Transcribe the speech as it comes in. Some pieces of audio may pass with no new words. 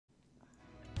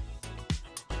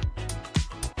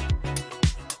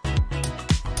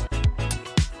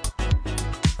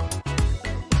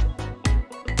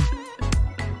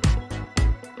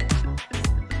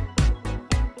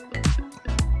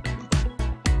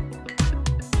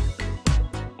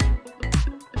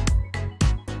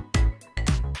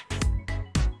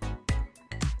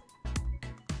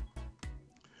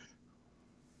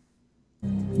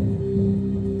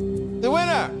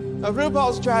of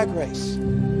RuPaul's Drag Race.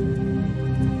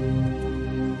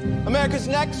 America's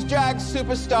next drag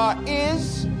superstar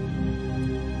is...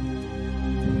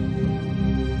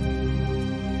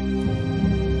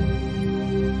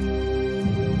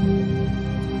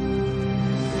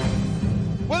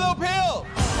 Willow Pill!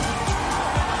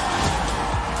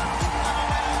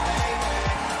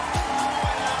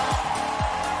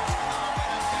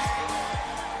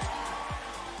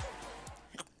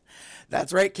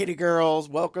 That's right, kitty girls.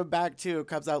 Welcome back to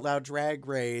Cubs Out Loud Drag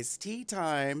Race Tea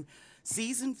Time,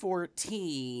 Season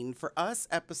 14, for us,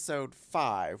 Episode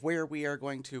 5, where we are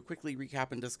going to quickly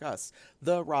recap and discuss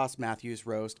the Ross Matthews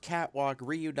Roast, Catwalk,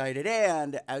 Reunited,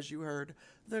 and, as you heard,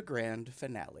 the grand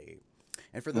finale.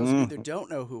 And for those of you that don't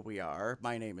know who we are,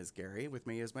 my name is Gary. With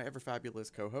me is my ever-fabulous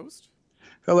co-host.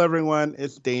 Hello, everyone.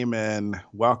 It's Damon.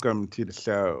 Welcome to the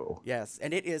show. Yes,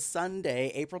 and it is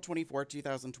Sunday, April 24th,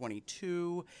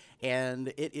 2022, and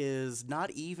it is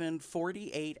not even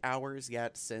 48 hours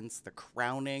yet since the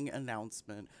crowning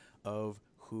announcement of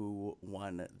who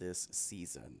won this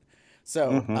season.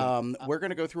 So we're going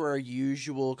to go through our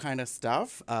usual kind of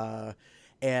stuff,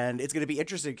 and it's going to be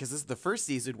interesting because this is the first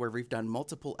season where we've done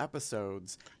multiple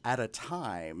episodes at a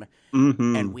time.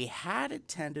 And we had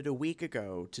intended a week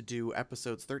ago to do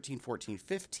episodes 13, 14,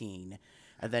 15.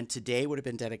 And then today would have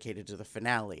been dedicated to the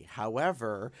finale.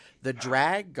 However, the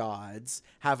drag gods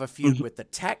have a feud with the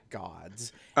tech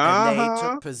gods. And they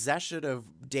took possession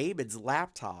of David's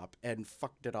laptop and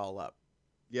fucked it all up.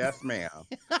 Yes, ma'am.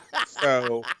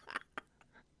 So,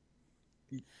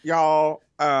 y'all...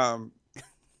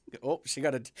 Oh, she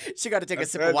got to take a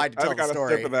sip of wine to tell the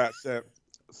story. A sip of that sip.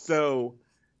 So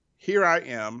here I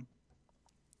am,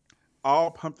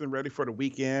 all pumped and ready for the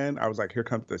weekend. I was like, here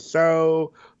comes the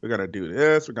show. We're gonna do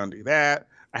this. We're gonna do that.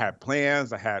 I had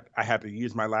plans. I had to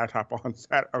use my laptop on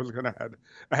Saturday.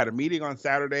 I had a meeting on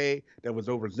Saturday that was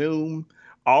over Zoom.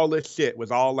 All this shit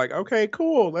was all like, okay,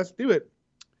 cool, let's do it.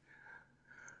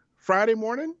 Friday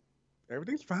morning,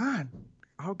 everything's fine,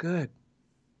 all good.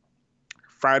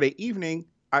 Friday evening,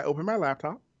 I opened my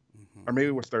laptop, or maybe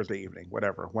it was Thursday evening,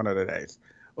 whatever, one of the days.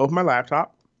 Open my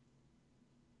laptop.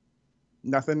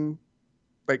 Nothing's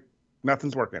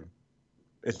working.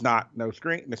 It's not, no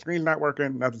screen, the screen's not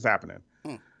working, nothing's happening.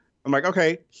 I'm like,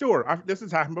 okay, sure, this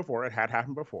has happened before. It had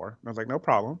happened before. And I was like, no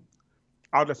problem.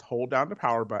 I'll just hold down the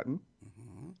power button,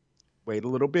 wait a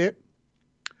little bit,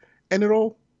 and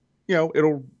it'll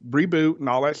reboot and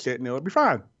all that shit, and it'll be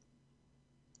fine.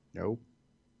 Nope.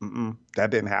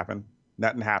 That didn't happen.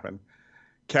 Nothing happened.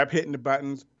 Kept hitting the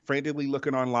buttons, frantically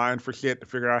looking online for shit to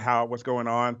figure out what's going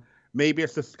on. Maybe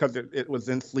it's just because it was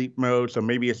in sleep mode, so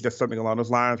maybe it's just something along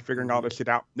those lines, figuring all this shit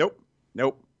out. Nope.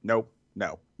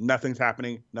 Nothing's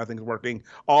happening. Nothing's working.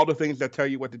 All the things that tell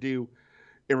you what to do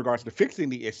in regards to fixing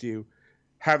the issue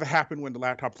have happened when the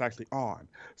laptop's actually on.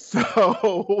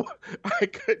 So I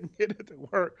couldn't get it to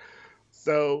work.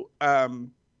 So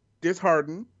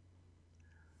disheartened,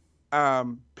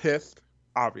 pissed,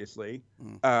 obviously.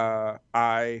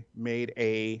 I made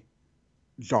a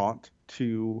jaunt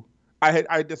to...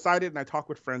 I decided, and I talked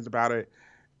with friends about it,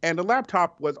 and the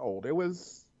laptop was old. It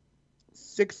was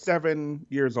 6-7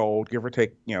 years old, give or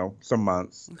take, some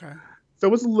months. Okay. So it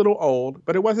was a little old,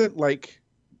 but it wasn't like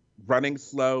running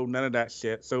slow, none of that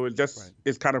shit. So it just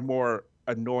is kind of more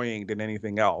annoying than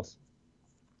anything else.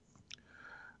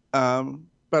 But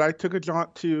I took a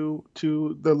jaunt to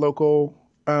the local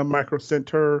Micro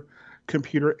Center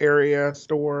computer area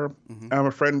store.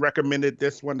 A friend recommended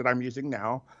this one that I'm using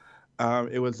now.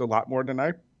 It was a lot more than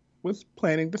I was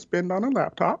planning to spend on a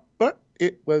laptop, but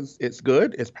it's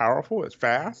good, it's powerful, it's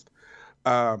fast.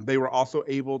 They were also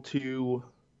able to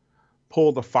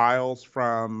pull the files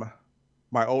from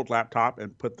my old laptop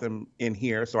and put them in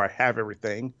here, so I have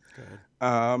everything. Good.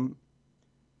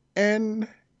 And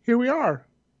here we are.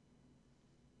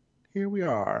 There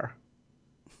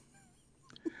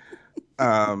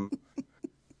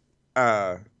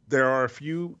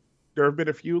have been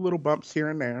a few little bumps here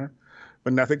and there,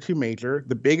 but nothing too major.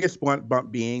 The biggest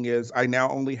bump being is I now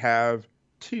only have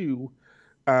 2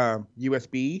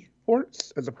 USB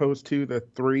ports as opposed to the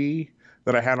 3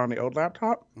 that I had on the old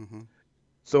laptop.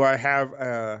 So I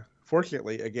have,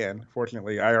 fortunately,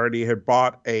 I already had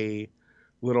bought a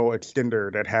little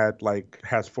extender that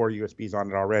has 4 USBs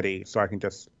on it already, so I can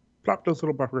just plop those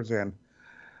little buffers in.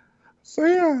 So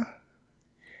yeah,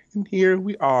 and here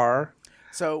we are.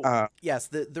 So, yes,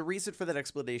 the reason for that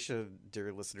explanation,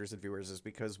 dear listeners and viewers, is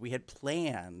because we had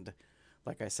planned,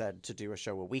 like I said, to do a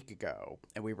show a week ago,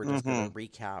 and we were just going to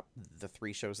recap the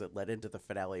 3 shows that led into the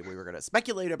finale. We were going to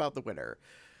speculate about the winner.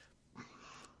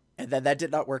 And then that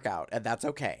did not work out, and that's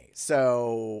okay.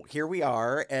 So here we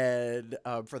are, and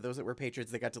for those that were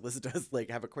patrons, they got to listen to us like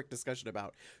have a quick discussion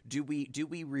about do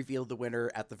we reveal the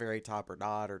winner at the very top or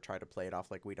not, or try to play it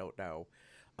off like we don't know.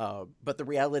 But the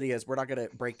reality is we're not going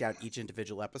to break down each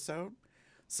individual episode.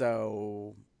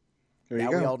 So now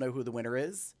we all know who the winner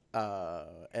is,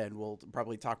 and we'll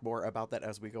probably talk more about that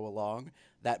as we go along.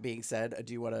 That being said,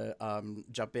 do you want to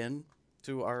jump in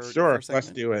to our first segment?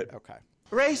 Let's do it. Okay.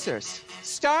 Racers,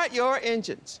 start your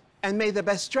engines, and may the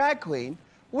best drag queen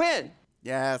win.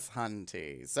 Yes,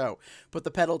 hunty. So put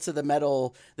the pedal to the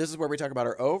metal. This is where we talk about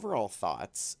our overall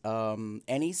thoughts,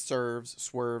 any serves,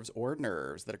 swerves, or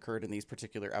nerves that occurred in these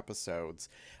particular episodes.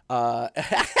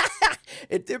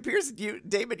 It appears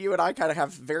Damon, you and I kind of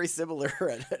have very similar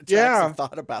tracks of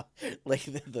thought about like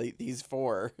these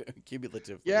four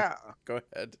cumulatively. Yeah. Go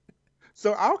ahead.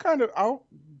 So I'll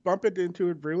bump it into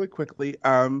it really quickly.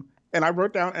 And I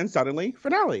wrote down, and suddenly,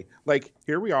 finale. Like,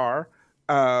 here we are.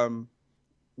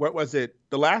 What was it?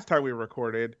 The last time we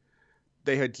recorded,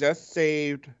 they had just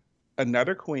saved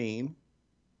another queen,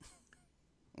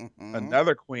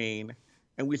 and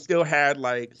we still had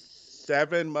like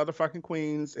 7 motherfucking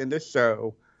queens in this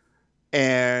show.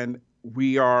 And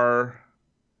we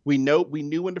knew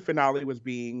when the finale was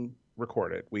being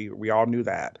recorded. We all knew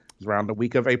that. It was around the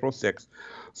week of April 6th.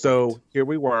 So here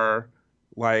we were.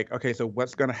 Like, okay, so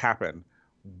what's going to happen?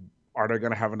 Are they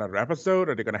going to have another episode?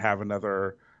 Are they going to have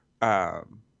another,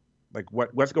 like,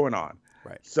 what's going on?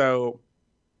 Right. So,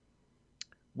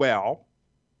 well,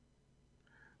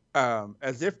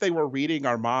 as if they were reading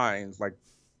our minds, like,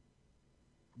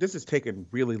 this is taking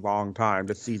really long time.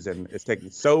 This season is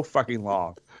taking so fucking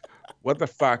long. What the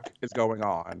fuck is going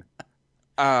on?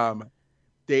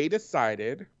 They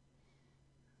decided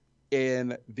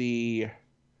in the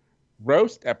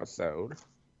roast episode.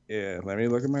 Yeah, let me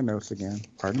look at my notes again.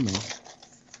 Pardon me.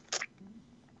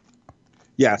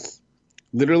 Yes,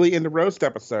 literally in the roast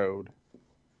episode,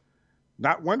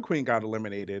 not one queen got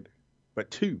eliminated,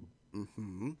 but 2.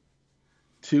 Mm-hmm.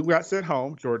 2 got sent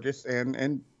home, Georges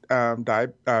and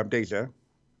Deja.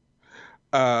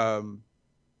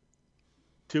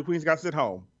 2 queens got sent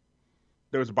home.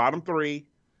 There was a bottom 3,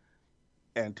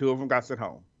 and 2 of them got sent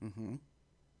home. Mm-hmm.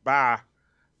 Bye.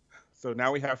 So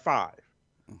now we have 5.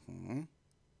 Mm-hmm.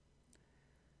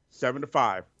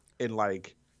 7-5 in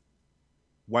like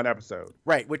one episode.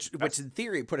 Right, which in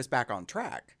theory put us back on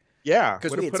track. Yeah.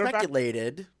 Because we had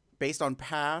speculated, based on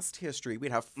past history,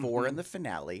 we'd have 4 in the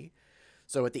finale.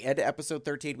 So at the end of episode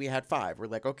 13, we had 5. We're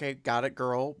like, okay, got it,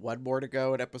 girl. 1 more to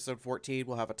go. At episode 14,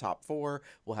 we'll have a top 4.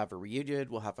 We'll have a reunion.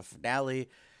 We'll have a finale.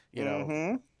 You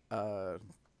know,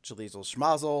 Chalizel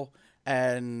Schmazel.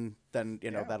 And then,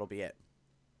 you know, that'll be it.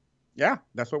 Yeah,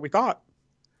 that's what we thought.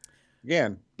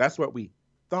 Again, that's what we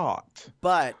thought.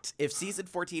 But if season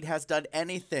 14 has done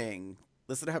anything,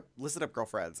 listen up,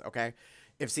 girlfriends, okay?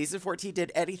 If season 14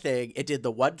 did anything, it did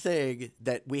the one thing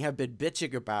that we have been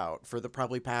bitching about for the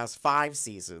probably past 5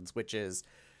 seasons, which is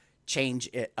change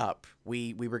it up.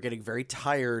 We were getting very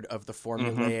tired of the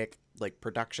formulaic like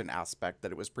production aspect,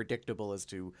 that it was predictable as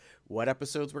to what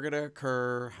episodes were going to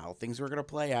occur, how things were going to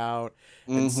play out.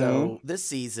 And so this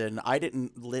season, I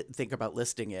didn't think about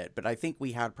listing it, but I think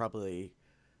we had probably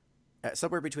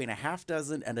somewhere between a half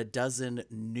dozen and a dozen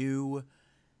new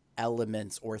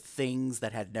elements or things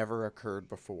that had never occurred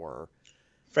before.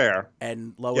 Fair.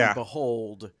 And lo and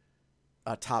behold,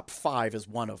 a top 5 is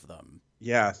one of them.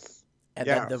 Yes. And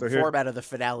then the format of the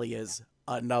finale is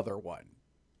another one.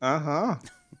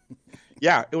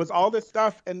 Yeah, it was all this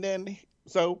stuff. And then,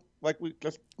 so like we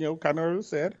just, kind of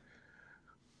said,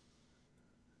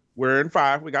 we're in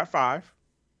 5. We got 5.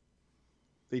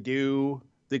 They do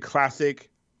the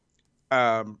classic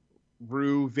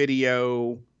Rue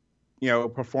video,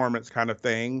 performance kind of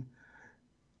thing.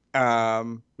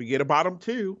 We get a bottom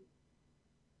 2.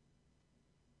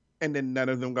 And then none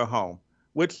of them go home,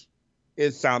 which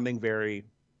is sounding very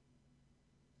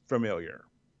familiar.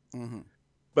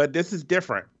 But this is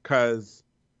different because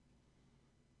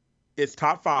it's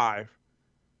top 5,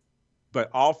 but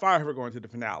all 5 are going to the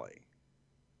finale.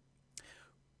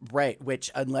 Right, which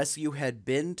unless you had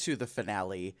been to the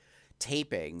finale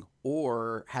taping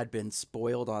or had been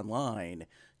spoiled online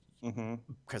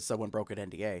because someone broke an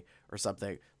NDA or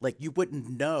something, like you wouldn't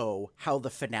know how the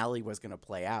finale was going to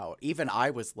play out. Even I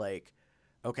was like,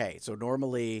 okay, so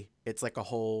normally it's like a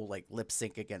whole like lip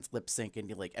sync against lip sync,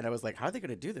 and I was like, how are they going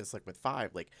to do this like with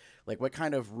 5? Like what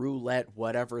kind of roulette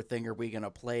whatever thing are we going to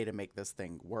play to make this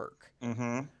thing work?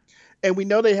 And we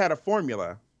know they had a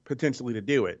formula potentially to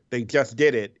do it. They just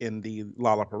did it in the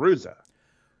Lollapalooza.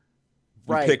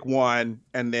 Right. You pick one,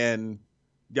 and then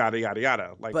yada yada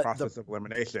yada, like But process of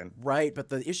elimination. Right, but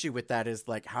the issue with that is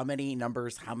like how many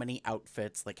numbers, how many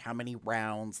outfits, like how many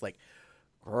rounds, like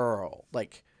girl,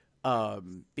 like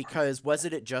because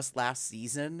wasn't it just last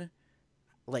season?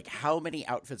 Like how many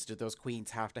outfits did those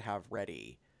queens have to have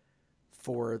ready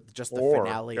for just the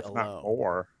finale if alone? Not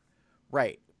more.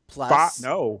 Right. Plus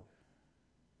no.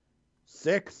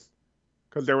 6.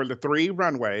 Because there were the 3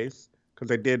 runways, because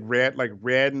they did red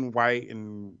and white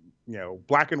and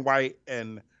black and white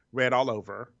and red all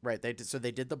over. Right. They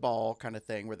did the ball kind of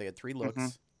thing where they had 3 looks.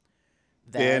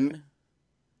 Mm-hmm. Then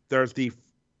there's the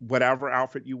whatever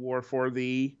outfit you wore for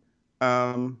the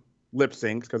lip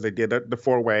syncs, because they did the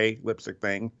 4-way lip sync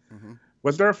thing. Mm-hmm.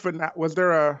 Was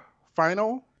there a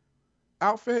final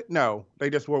outfit? No, they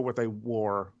just wore what they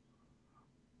wore.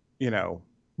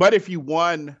 But if you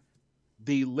won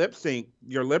the lip sync,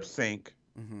 your lip sync,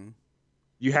 mm-hmm.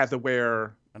 you had to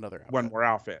wear another outfit. One more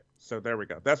outfit. So there we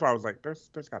go. That's why I was like,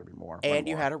 there's got to be more. And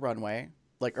you had a runway,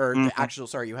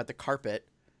 you had the carpet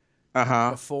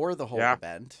before the whole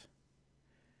event.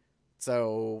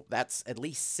 So that's at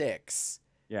least 6.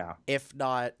 Yeah. If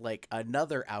not like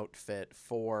another outfit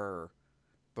for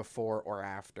before or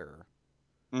after.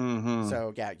 Mm-hmm.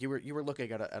 So yeah, you were looking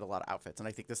at a lot of outfits, and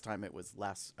I think this time it was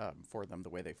less for them the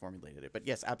way they formulated it. But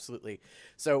yes, absolutely.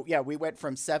 So yeah, we went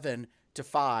from 7 to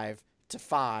 5 to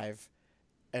 5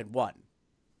 and 1.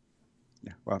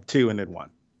 Yeah, well, 2 and then 1.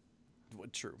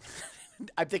 True.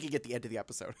 I'm thinking at the end of the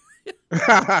episode.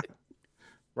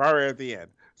 Right at the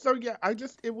end. So yeah, I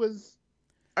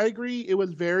agree. It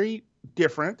was very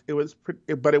different.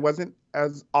 But it wasn't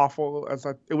as awful as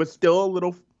it was still a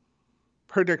little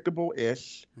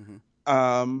predictable-ish.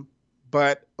 Mm-hmm.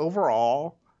 But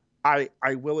overall, I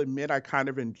will admit I kind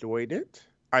of enjoyed it.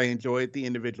 I enjoyed the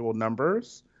individual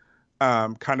numbers,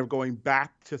 kind of going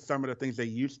back to some of the things they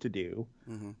used to do,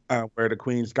 mm-hmm. Where the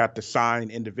queens got to shine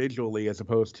individually, as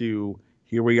opposed to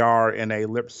here we are in a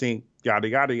lip sync yada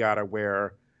yada yada,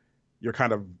 where you're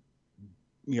kind of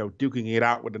duking it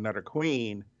out with another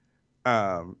queen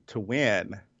to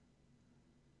win.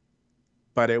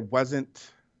 But it wasn't.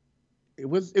 It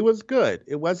was good.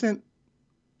 It wasn't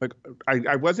like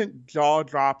I wasn't jaw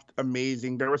dropped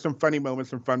amazing. There were some funny moments,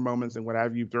 some fun moments, and what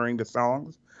have you during the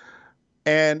songs.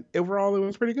 And overall, it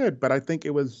was pretty good. But I think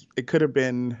it could have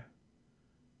been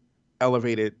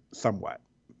elevated somewhat.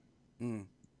 Mm.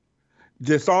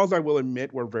 The songs, I will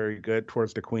admit, were very good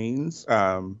towards the queens.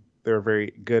 They were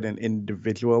very good and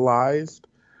individualized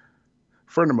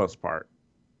for the most part.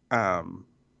 I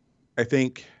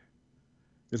think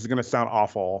this is going to sound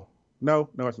awful.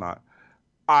 No, it's not.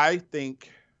 I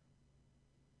think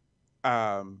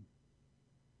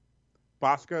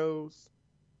Bosco's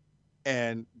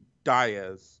and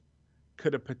Daya's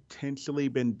could have potentially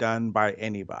been done by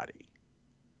anybody.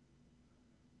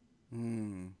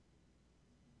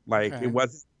 Like, okay.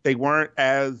 They weren't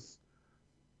as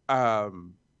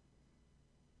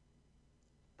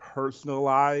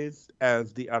personalized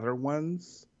as the other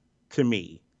ones to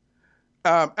me.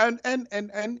 And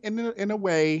in a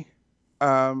way,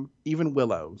 even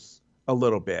Willow's a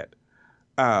little bit.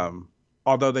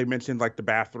 Although they mentioned like the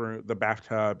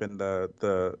bathtub, and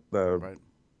the right.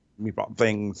 meatball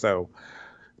thing. So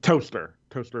toaster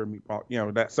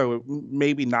meatball, that. So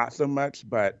maybe not so much,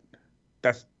 but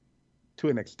that's to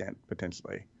an extent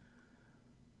potentially.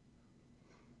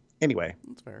 Anyway,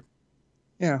 that's fair.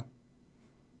 Yeah.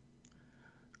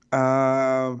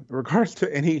 In regards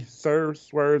to any serves,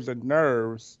 swerves, and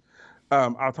nerves,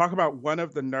 I'll talk about one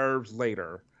of the nerves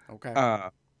later. Okay.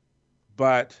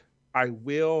 But I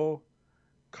will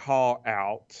call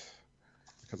out,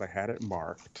 because I had it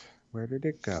marked. Where did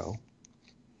it go?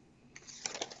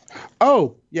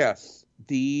 Oh, yes.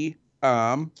 The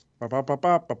so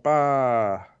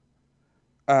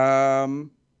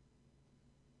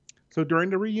during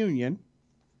the reunion,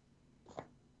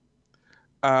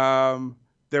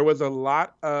 there was a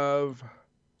lot of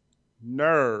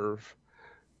nerve,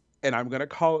 and I'm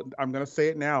gonna say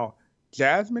it now.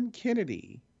 Jasmine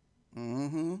Kennedy.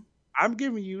 Mm-hmm. I'm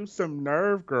giving you some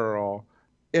nerve, girl.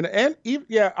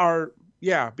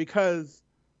 Because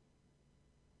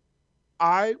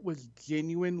I was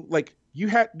genuine. Like,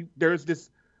 there's this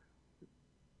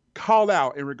call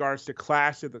out in regards to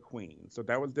Clash of the Queens. So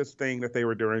that was this thing that they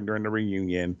were doing during the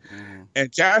reunion. Mm-hmm.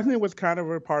 And Jasmine was kind of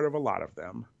a part of a lot of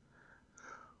them.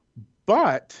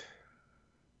 But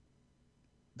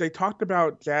they talked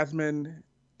about Jasmine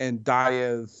and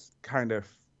Daya's kind of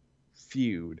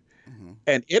feud. Mm-hmm.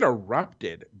 And it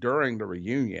erupted during the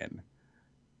reunion.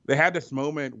 They had this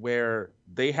moment where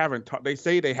they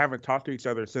say they haven't talked to each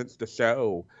other since the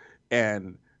show,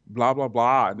 and blah, blah,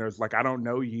 blah. And there's like, I don't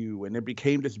know you. And it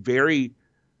became this very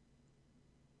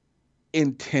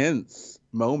intense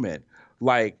moment.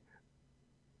 Like,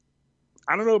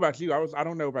 I don't know about you. I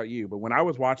don't know about you, but when I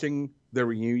was watching the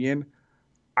reunion,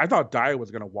 I thought Daya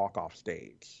was gonna walk off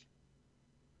stage.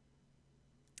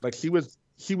 Like she was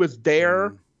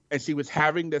there and she was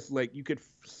having this, like, you could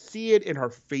see it in her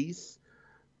face.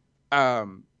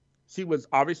 She was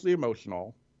obviously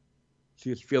emotional. She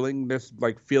was feeling this,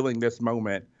 like, feeling this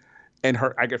moment, and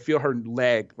I could feel her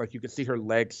leg, like you could see her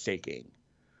leg shaking.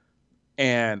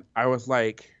 And I was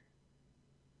like,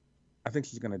 I think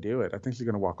she's gonna do it. I think she's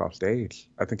gonna walk off stage.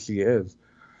 I think she is,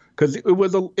 because it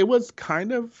was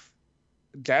kind of,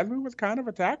 Jasmine was kind of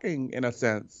attacking in a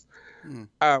sense.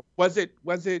 Was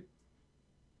it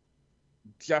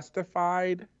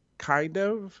justified? Kind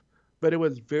of, but it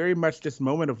was very much this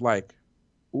moment of like,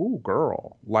 ooh,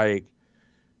 girl, like,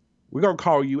 we're gonna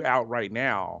call you out right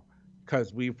now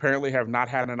because we apparently have not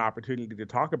had an opportunity to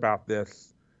talk about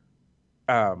this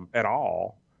at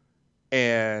all,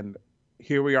 and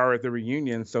here we are at the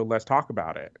reunion, so let's talk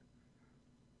about it.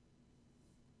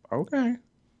 Okay.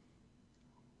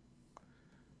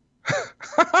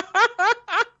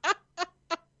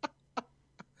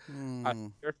 I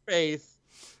see your face.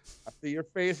 I see your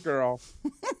face, girl.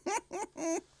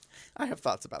 I have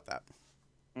thoughts about that.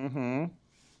 Mm-hmm.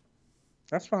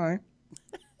 That's fine.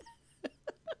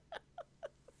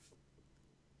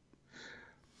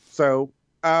 So,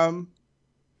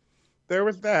 there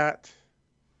was that.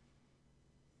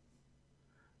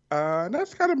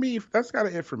 That's kind of me. That's kind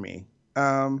of it for me.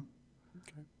 Okay.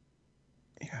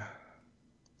 Yeah.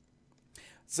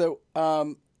 So,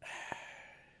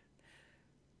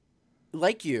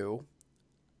 like you,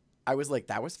 I was like,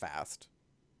 that was fast.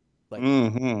 Like,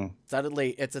 suddenly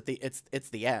it's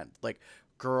the end. Like,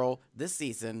 girl, this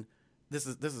season, this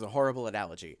is a horrible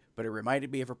analogy, but it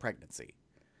reminded me of a pregnancy.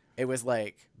 It was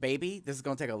like, baby, this is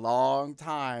going to take a long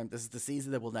time. This is the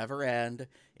season that will never end.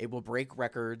 It will break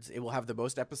records. It will have the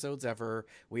most episodes ever.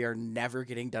 We are never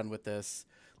getting done with this.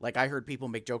 Like, I heard people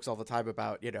make jokes all the time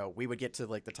about, you know, we would get to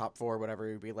like the top 4 or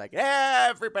whatever. We'd be like,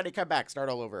 everybody come back, start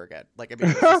all over again. Like, I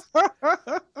mean, it's just,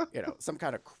 you know, some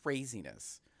kind of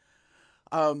craziness.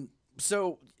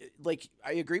 So, like,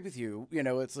 I agree with you. You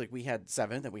know, it's like we had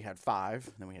 7, then we had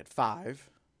 5, then we had 5.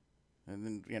 And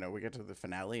then, you know, we get to the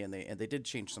finale, and they did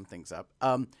change some things up.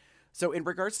 So in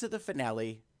regards to the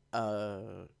finale,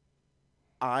 I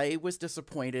was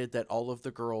disappointed that all of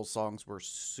the girls' songs were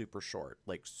super short,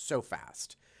 like so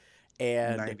fast.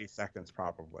 And 90 seconds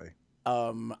probably.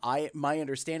 My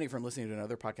understanding from listening to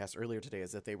another podcast earlier today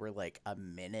is that they were like a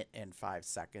minute and 5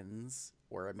 seconds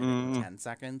or a minute and 10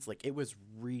 seconds. Like, it was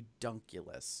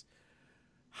redunculous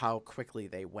how quickly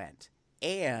they went.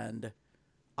 And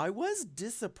I was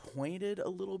disappointed a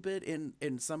little bit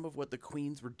in some of what the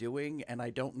queens were doing, and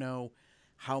I don't know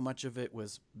how much of it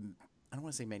was, I don't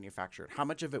want to say manufactured, how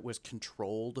much of it was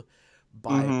controlled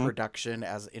by production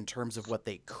as in terms of what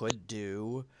they could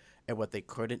do and what they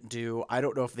couldn't do. I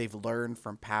don't know if they've learned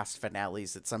from past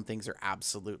finales that some things are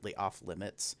absolutely off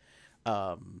limits.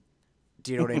 Do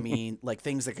you know what I mean? Like,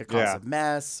 things that could cause a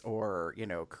mess or, you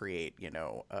know, create, you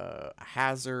know, a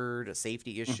hazard, a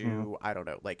safety issue. I don't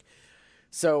know. Like,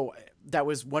 so that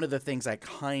was one of the things I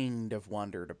kind of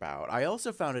wondered about. I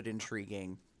also found it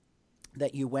intriguing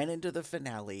that you went into the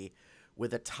finale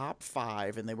with a top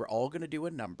 5 and they were all going to do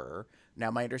a number.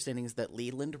 Now, my understanding is that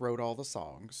Leland wrote all the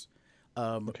songs,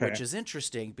 which is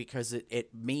interesting because it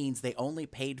means they only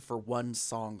paid for one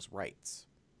song's rights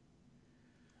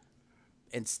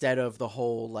instead of the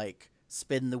whole, like,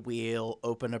 spin the wheel,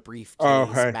 open a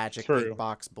briefcase, magic big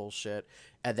box bullshit,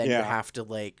 and then you have to,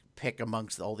 like, pick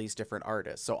amongst all these different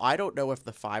artists. So I don't know if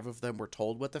the 5 of them were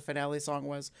told what the finale song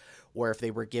was, or if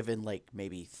they were given, like,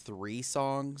 maybe 3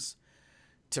 songs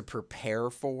to prepare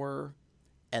for,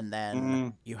 and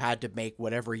then you had to make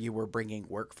whatever you were bringing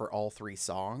work for all 3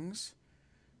 songs.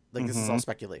 Like, this is all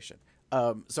speculation.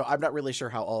 So I'm not really sure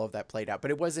how all of that played out,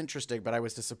 but it was interesting, but I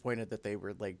was disappointed that they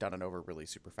were, like, done and over really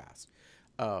super fast.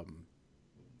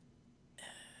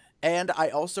 And I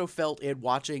also felt in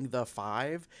watching the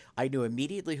 5, I knew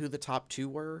immediately who the top 2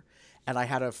 were, and I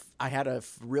had a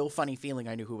real funny feeling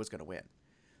I knew who was going to win.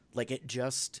 Like, it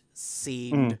just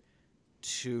seemed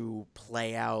to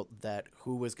play out that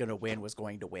who was going to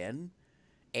win,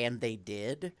 and they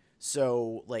did.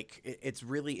 So, like, it's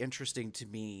really interesting to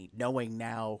me knowing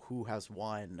now who has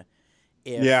won.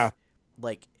 If,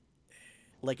 like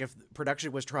if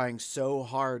production was trying so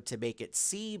hard to make it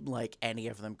seem like any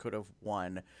of them could have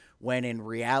won, when in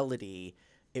reality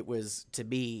it was, to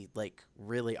me, like,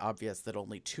 really obvious that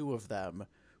only 2 of them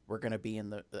were going to be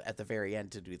at the very end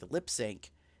to do the lip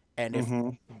sync,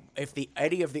 And if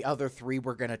any of the other three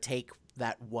were going to take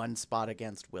that one spot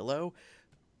against Willow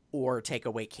or take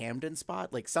away Camden's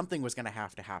spot, like something was going to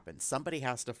happen. Somebody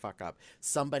has to fuck up.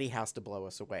 Somebody has to blow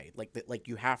us away. Like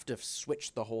you have to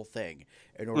switch the whole thing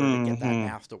in order to get that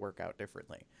math to work out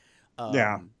differently.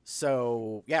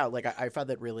 So yeah, like I found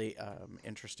that really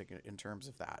interesting in terms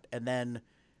of that. And then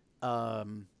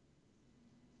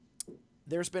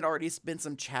there's already been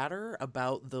some chatter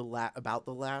about the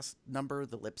last number,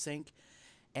 the lip sync,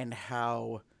 and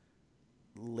how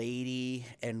Lady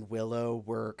and Willow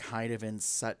were kind of in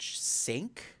such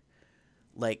sync,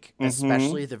 like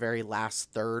especially the very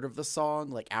last third of the song,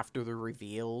 like after the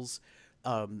reveals.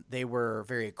 They were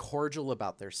very cordial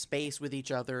about their space with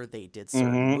each other. They did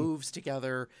certain moves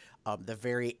together. The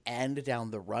very end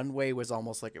down the runway was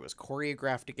almost like it was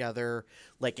choreographed together.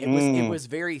 Like it was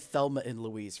very Thelma and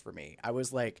Louise for me. I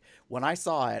was like, when I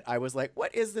saw it, I was like,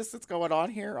 what is this that's going on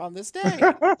here on this day?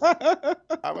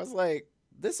 I was like,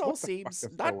 this all seems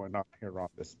not going on here on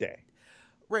this day.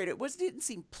 Right. Didn't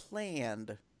seem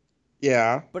planned.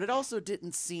 Yeah. But it also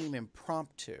didn't seem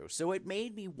impromptu. So it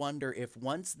made me wonder if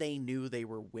once they knew they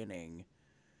were winning,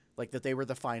 like that they were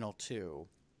the final two,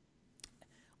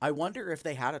 I wonder if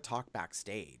they had a talk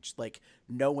backstage, like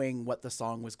knowing what the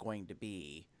song was going to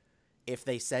be, if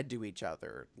they said to each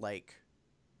other, like,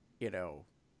 you know,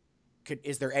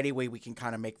 is there any way we can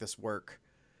kind of make this work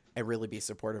and really be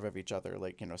supportive of each other,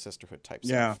 like, you know, sisterhood type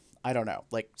stuff. I don't know.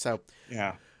 Like, so.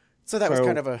 Yeah. So that was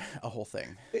kind of a whole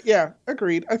thing. Yeah,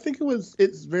 agreed. I think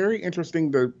it's very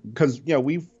interesting because, you know,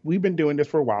 we've been doing this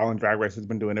for a while and Drag Race has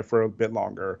been doing it for a bit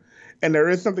longer. And there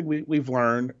is something we've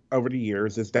learned over the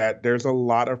years is that there's a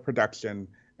lot of production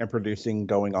and producing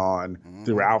going on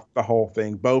throughout the whole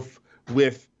thing, both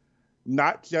with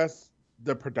not just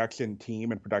the production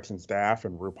team and production staff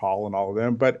and RuPaul and all of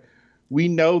them, but we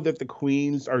know that the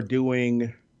queens are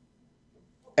doing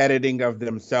editing of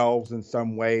themselves in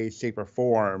some way, shape, or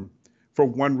form for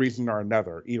one reason or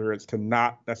another. Either it's to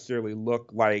not necessarily look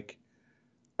like,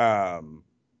 to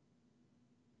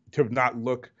not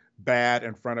look bad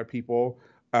in front of people.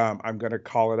 I'm going to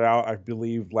call it out. I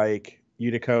believe like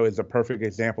Utico is a perfect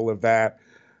example of that.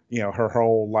 You know, her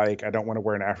whole, like, I don't want to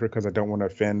wear an afro because I don't want to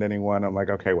offend anyone. I'm like,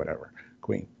 okay, whatever,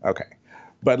 queen. Okay.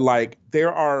 But like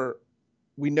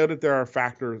we know that there are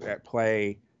factors at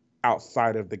play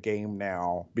outside of the game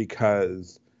now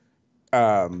because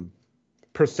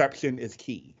perception is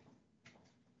key.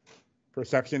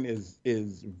 Perception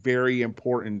is very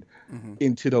important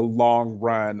into the long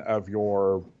run of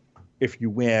if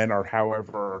you win or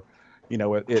however, you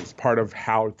know, it's part of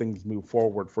how things move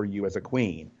forward for you as a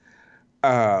queen.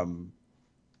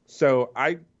 So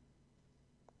I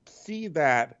see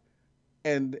that.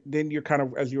 And then you're kind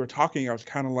of, as you were talking, I was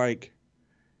kind of like,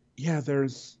 yeah,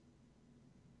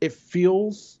 it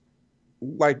feels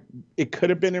like it could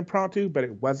have been impromptu, but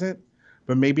it wasn't.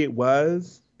 But maybe it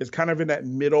was. It's kind of in that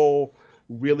middle,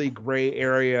 really gray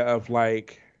area of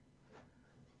like,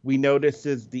 we know this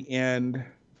is the end.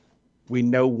 We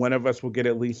know one of us will get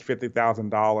at least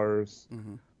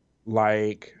 $50,000.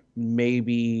 Like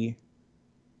maybe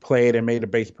play it and made a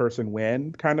base person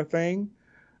win kind of thing.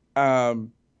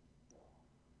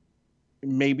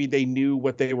 Maybe they knew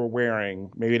what they were wearing.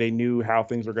 Maybe they knew how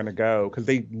things were going to go because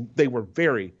they were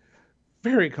very,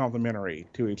 very complimentary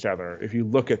to each other. If you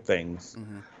look at things,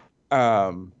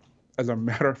 as a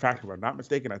matter of fact, if I'm not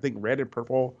mistaken, I think red and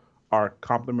purple are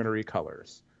complementary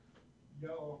colors.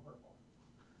 Yellow and purple.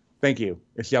 Thank you.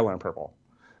 It's yellow and purple.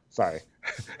 Sorry.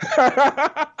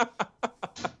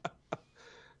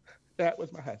 That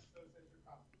was my husband.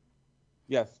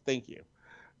 Yes, thank you.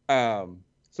 So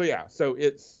yeah, so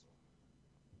it's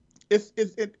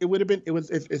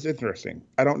interesting.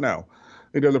 I don't know.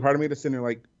 There's a part of me that's sitting there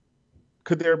like,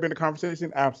 could there have been a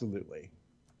conversation? Absolutely.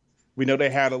 We know they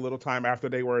had a little time after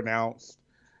they were announced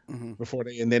before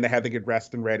and then they had to get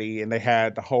dressed and ready, and they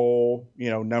had the whole, you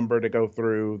know, number to go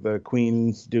through, the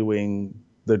queens doing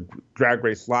the Drag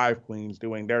Race Live queens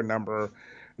doing their number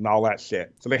and all that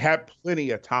shit. So they had plenty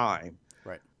of time.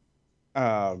 Right.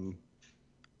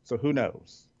 So who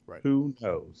knows? Right. Who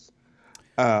knows?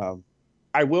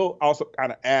 I will also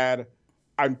kind of add,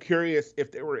 I'm curious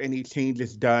if there were any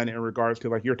changes done in regards to,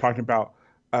 like you're talking about,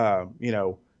 you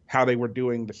know, how they were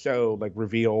doing the show, like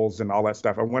reveals and all that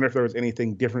stuff. I wonder if there was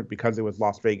anything different because it was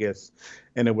Las Vegas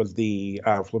and it was the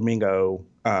Flamingo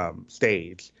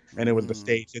stage. And it was the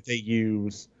stage that they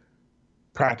use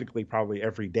practically probably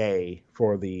every day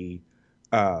for the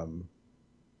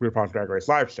RuPaul's Drag Race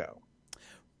live show.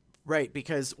 Right,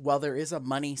 because while there is a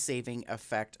money-saving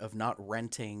effect of not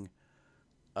renting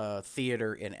a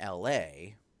theater in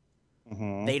LA,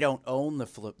 They don't own the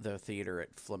theater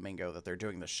at Flamingo that they're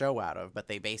doing the show out of, but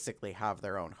they basically have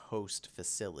their own host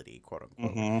facility, quote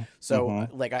unquote. So,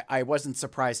 like, I wasn't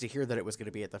surprised to hear that it was going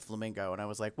to be at the Flamingo, and I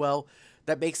was like, well,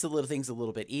 that makes the little things a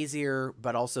little bit easier,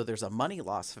 but also there's a money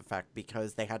loss effect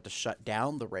because they had to shut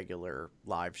down the regular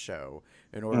live show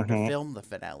in order to film the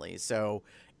finale. So,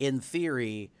 in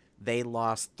theory, they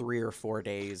lost 3 or 4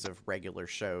 days of regular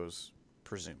shows,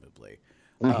 presumably.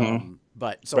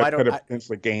 But I could have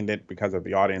potentially gained it because of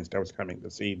the audience that was coming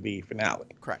to see the finale.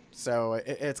 Correct. So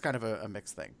it's kind of a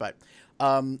mixed thing. But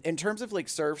in terms of like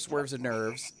serve, swerves, and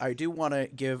nerves, I do want to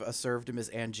give a serve to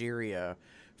Ms. Angeria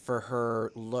for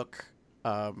her look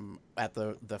at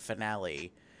the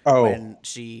finale when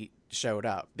she showed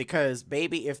up. Because,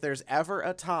 baby, if there's ever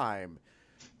a time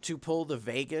to pull the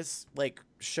Vegas like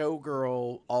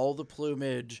showgirl, all the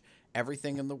plumage,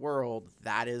 everything in the world,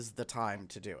 that is the time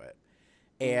to do it.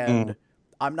 And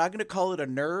I'm not going to call it a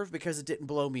nerve because it didn't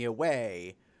blow me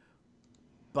away.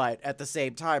 But at the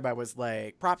same time, I was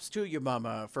like, props to you,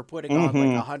 mama, for putting on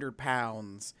like 100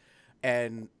 pounds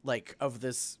and like of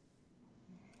this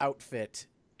outfit.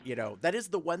 You know, that is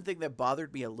the one thing that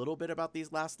bothered me a little bit about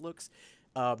these last looks,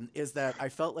 is that I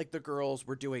felt like the girls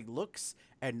were doing looks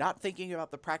and not thinking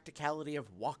about the practicality of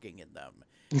walking in them.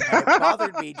 And it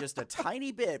bothered me just a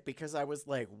tiny bit because I was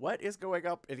like, what is going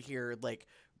up in here? Like,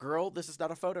 girl, this is not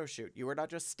a photo shoot. You are not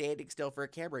just standing still for a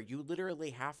camera. You literally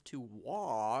have to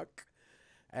walk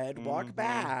and walk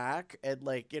back and,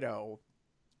 like, you know,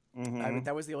 I mean,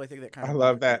 that was the only thing that kind of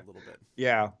love that a little bit.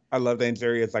 Yeah, I love that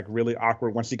Angeria is like really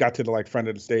awkward. Once she got to the like front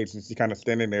of the stage and she kind of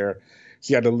standing there,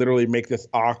 she had to literally make this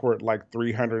awkward like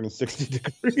 360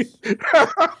 degrees.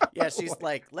 Yeah, she's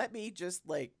like, let me just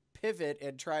like pivot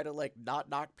and try to like not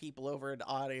knock people over in the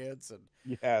audience. And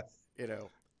you know,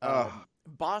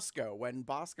 Bosco, when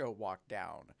Bosco walked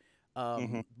down,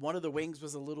 one of the wings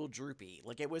was a little droopy.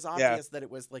 Like, it was obvious that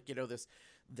it was like, you know, this,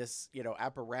 you know,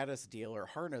 apparatus deal or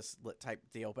harness type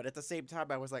deal. But at the same time,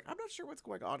 I was like, I'm not sure what's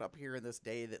going on up here in this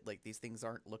day that like these things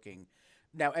aren't looking.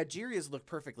 Now, Algeria's look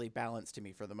perfectly balanced to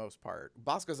me for the most part.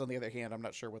 Bosco's, on the other hand, I'm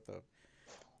not sure what the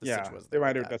situation was. There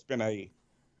might have just been a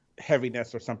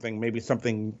heaviness or something. Maybe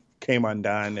something came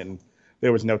undone and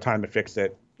there was no time to fix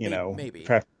it, you know. Maybe.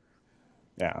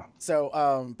 Yeah.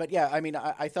 So, but yeah, I mean,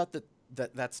 I thought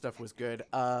that stuff was good.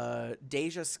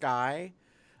 Deja Sky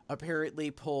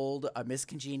apparently pulled a Miss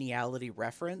Congeniality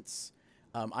reference.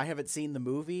 I haven't seen the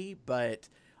movie, but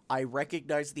I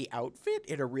recognized the outfit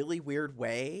in a really weird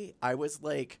way. I was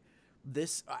like,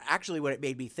 this actually what it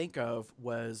made me think of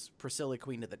was Priscilla,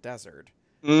 Queen of the Desert.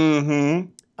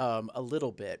 A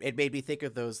little bit. It made me think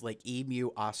of those like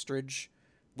emu ostrich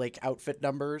like outfit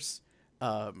numbers.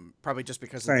 Probably just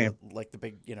because of the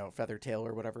big, you know, feather tail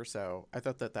or whatever. So I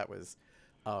thought that was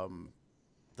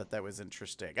that was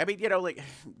interesting. I mean, you know, like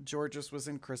Georges was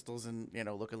in crystals and, you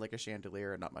know, looking like a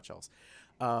chandelier and not much else.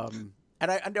 And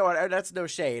I know that's no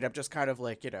shade. I'm just kind of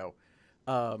like, you know,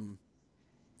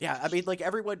 yeah, I mean, like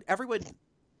everyone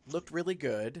looked really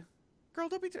good. Girl,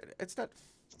 don't be, it's not,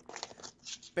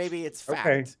 baby, it's fact.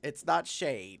 Okay. It's not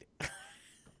shade.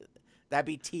 That'd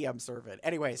be tea I'm serving.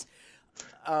 Anyways,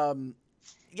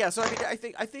 yeah, so I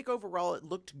mean, I think overall it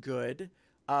looked good.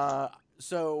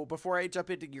 So before I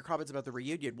jump into your comments about the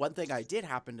reunion, one thing I did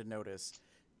happen to notice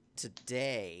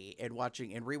today and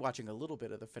rewatching a little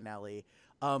bit of the finale,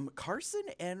 Carson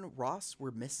and Ross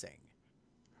were missing.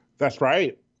 That's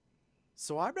right.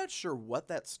 So I'm not sure what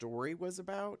that story was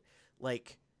about.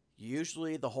 Like,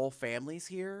 usually the whole family's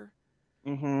here,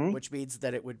 which means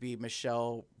that it would be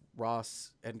Michelle,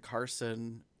 Ross, and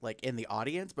Carson like in the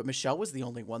audience, but Michelle was the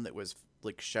only one that was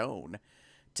like shown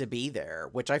to be there,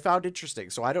 which I found interesting.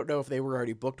 So I don't know if they were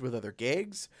already booked with other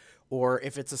gigs or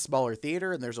if it's a smaller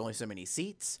theater and there's only so many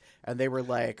seats and they were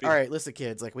like, all right, listen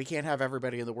kids, like we can't have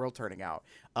everybody in the world turning out.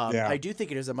 I do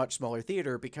think it is a much smaller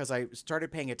theater because I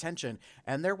started paying attention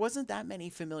and there wasn't that many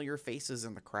familiar faces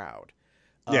in the crowd.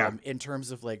 In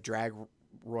terms of like drag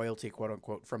royalty, quote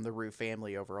unquote, from the Rue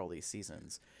family over all these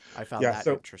seasons. I found that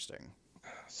interesting.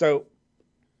 So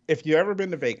if you've ever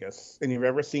been to Vegas and you've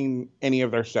ever seen any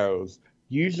of their shows,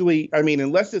 usually, I mean,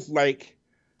 unless it's like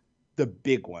the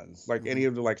big ones, like any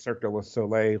of the like Cirque du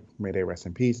Soleil, may they rest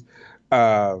in peace,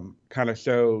 kind of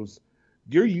shows,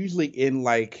 you're usually in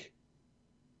like,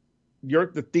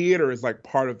 the theater is like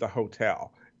part of the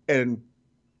hotel. And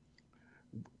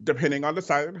depending on the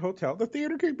size of the hotel, the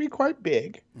theater can be quite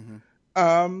big.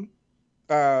 To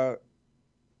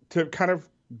kind of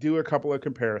do a couple of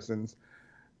comparisons,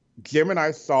 Jim and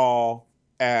I saw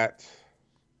at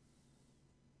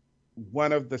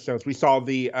one of the shows, we saw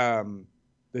the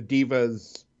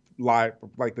Divas live,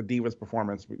 like the Divas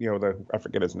performance, I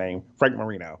forget his name, Frank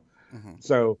Marino. Mm-hmm.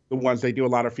 So the ones they do a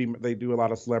lot of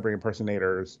celebrity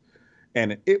impersonators,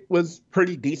 and it was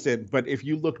pretty decent. But if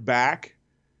you look back,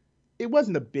 it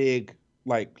wasn't a big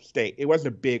it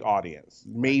wasn't a big audience.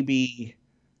 Maybe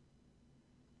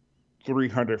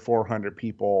 300, 400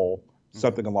 people,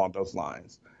 something along those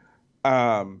lines.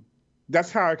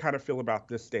 That's how I kind of feel about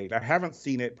this stage. I haven't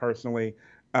seen it personally.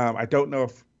 I don't know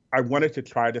if I wanted to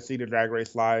try to see the Drag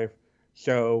Race Live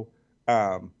show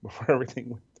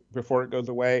before it goes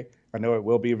away. I know it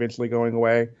will be eventually going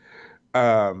away.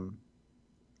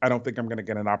 I don't think I'm going to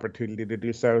get an opportunity to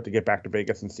do so, to get back to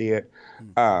Vegas and see it.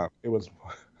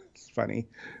 It's funny.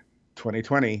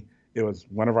 2020, it was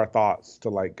one of our thoughts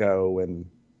to go and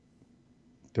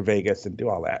to Vegas and do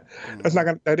all that.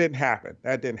 That didn't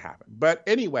happen. But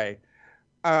anyway,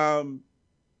 I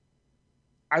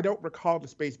don't recall the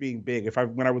space being big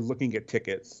when I was looking at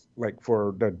tickets,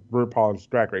 for the RuPaul's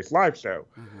Drag Race Live show.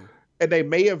 And they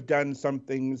may have done some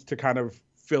things to kind of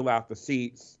fill out the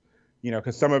seats,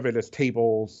 because some of it is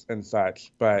tables and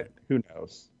such, but who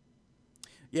knows?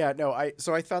 Yeah, no, I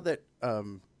thought that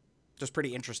just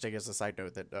pretty interesting as a side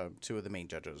note that two of the main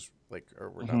judges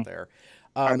were not there.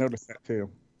 I noticed that too.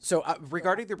 So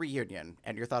regarding the reunion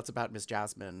and your thoughts about Miss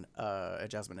Jasmine,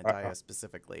 Jasmine and Daya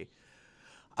specifically,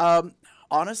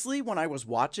 honestly, when I was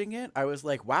watching it, I was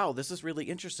like, wow, this is really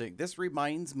interesting. This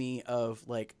reminds me of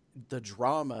the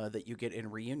drama that you get in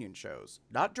reunion shows,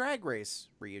 not Drag Race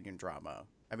reunion drama.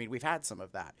 I mean, we've had some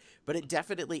of that, but it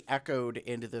definitely echoed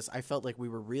into this. I felt like we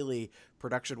were really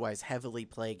production-wise heavily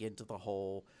playing into the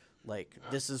whole,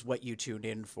 this is what you tuned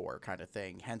in for kind of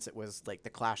thing. Hence, it was the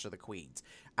Clash of the Queens.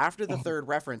 After the third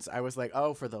reference, I was like,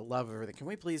 oh, for the love of everything, can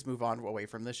we please move on away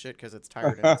from this shit? Because it's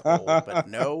tired and it's old. But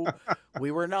no,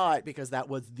 we were not, because that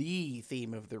was the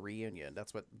theme of the reunion.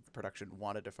 That's what the production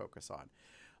wanted to focus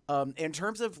on. In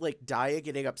terms of Daya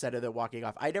getting upset and then walking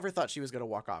off, I never thought she was going to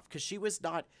walk off, because she was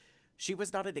not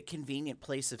at a convenient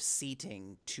place of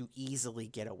seating to easily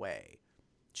get away.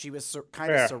 She was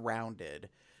kind of surrounded.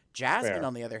 Jasmine,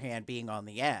 on the other hand, being on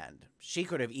the end, she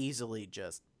could have easily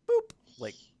just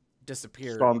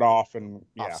disappeared, stormed off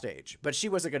off stage. But she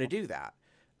wasn't going to do that,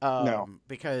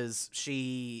 because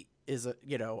she is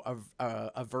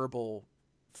a verbal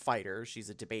fighter. She's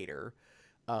a debater,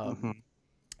 and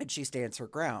she stands her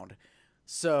ground.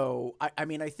 So I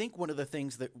mean, I think one of the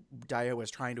things that Daya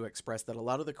was trying to express that a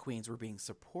lot of the queens were being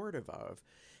supportive of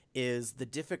is the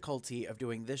difficulty of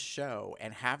doing this show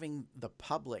and having the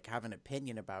public have an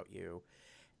opinion about you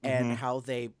and how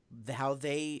they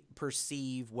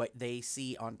perceive what they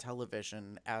see on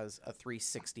television as a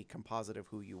 360 composite of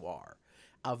who you are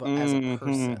as a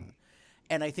person.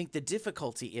 And I think the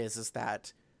difficulty is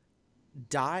that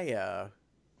Daya,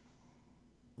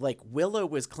 Willow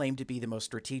was claimed to be the most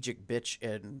strategic bitch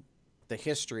in the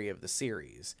history of the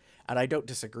series, and I don't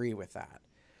disagree with that.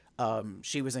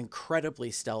 She was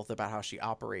incredibly stealth about how she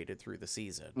operated through the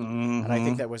season. And I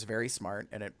think that was very smart,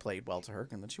 and it played well to her,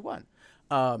 and then she won.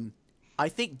 I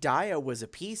think Daya was a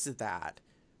piece of that,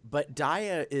 but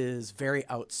Daya is very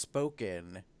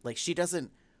outspoken. She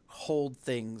doesn't hold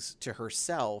things to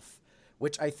herself,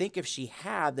 which I think if she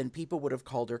had, then people would have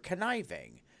called her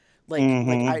conniving.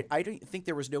 I don't think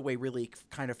there was no way really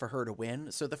kind of for her to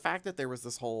win. So the fact that there was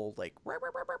this whole kind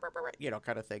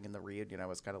of thing in the reunion, I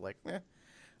was kind of like, eh.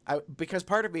 Because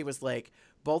part of me was like,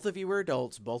 both of you are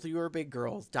adults, both of you are big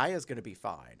girls. Daya's going to be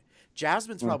fine.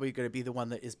 Jasmine's probably going to be the one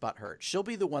that is butthurt. She'll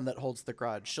be the one that holds the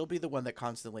grudge. She'll be the one that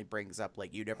constantly brings up,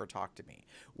 you never talk to me.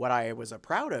 What I was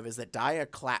proud of is that Daya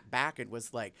clapped back and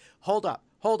was like, hold up.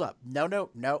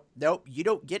 No. You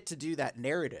don't get to do that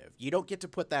narrative. You don't get to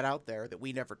put that out there that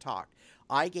we never talked.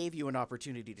 I gave you an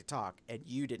opportunity to talk, and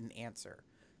you didn't answer.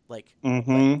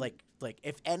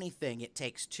 If anything, it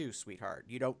takes two, sweetheart.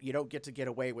 You don't get to get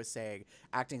away with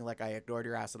acting like I ignored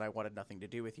your ass and I wanted nothing to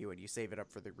do with you and you save it up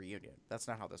for the reunion. That's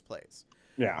not how this plays.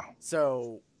 Yeah.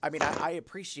 So, I mean, I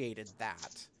appreciated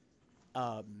that.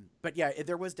 But yeah,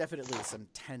 there was definitely some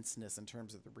tenseness in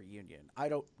terms of the reunion. I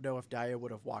don't know if Daya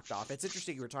would have walked off. It's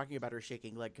interesting you were talking about her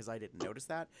shaking leg because I didn't notice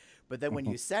that. But then when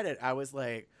you said it, I was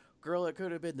like, girl, it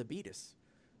could have been the Beatus.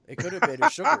 It could have been her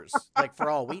Sugars, for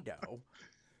all we know.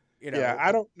 Yeah,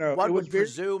 I don't know. One would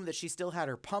presume that she still had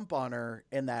her pump on her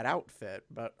in that outfit,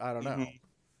 but I don't know.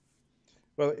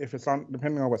 Well, if it's on,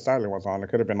 depending on what side it was on, it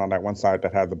could have been on that one side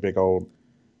that had the big old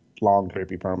long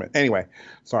drapey permit. Anyway,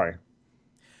 sorry.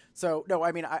 So, no,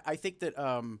 I mean, I think that,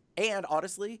 and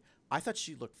honestly, I thought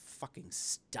she looked fucking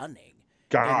stunning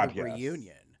in the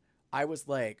reunion. I was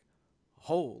like,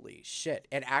 holy shit.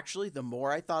 And actually, the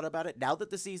more I thought about it, now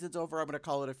that the season's over, I'm going to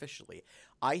call it officially.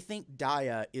 I think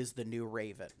Daya is the new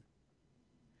Raven.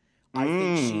 I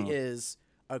think she is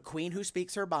a queen who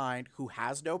speaks her mind, who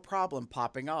has no problem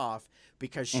popping off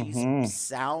because she's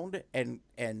sound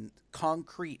and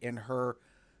concrete in her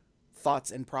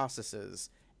thoughts and processes.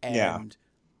 And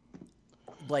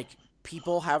like,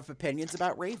 people have opinions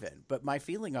about Raven, but my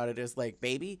feeling on it is like,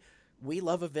 baby, we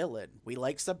love a villain. We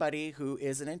like somebody who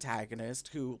is an antagonist,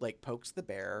 who like pokes the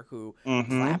bear, who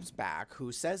claps back,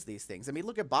 who says these things. I mean,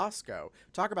 look at Bosco.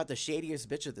 Talk about the shadiest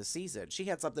bitch of the season. She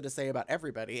had something to say about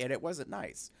everybody, and it wasn't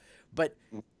nice. But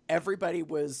everybody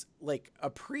was like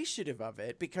appreciative of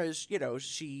it because, you know,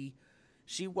 she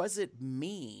wasn't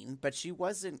mean, but she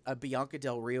wasn't a Bianca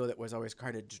Del Rio that was always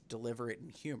trying to deliver it in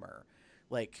humor.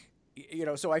 Like, you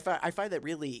know, so I find that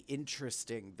really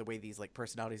interesting, the way these like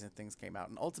personalities and things came out.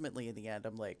 And ultimately in the end,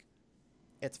 I'm like,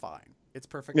 it's fine. It's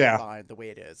perfectly fine the way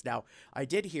it is. Now, I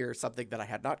did hear something that I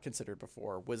had not considered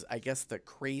before was, I guess, the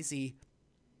crazy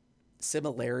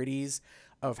similarities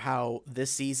of how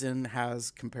this season has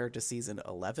compared to season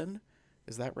 11.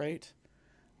 Is that right?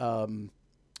 Who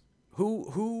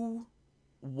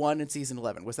won in season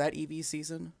 11? Was that Evie's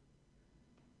season?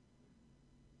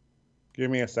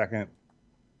 Give me a second.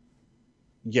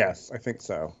 Yes, I think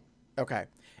so. Okay.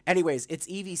 Anyways, it's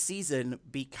Evie's season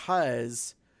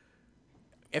because,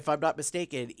 if I'm not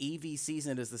mistaken, Evie's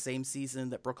season is the same season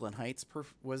that Brooklyn Heights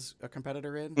was a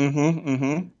competitor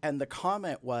in. And the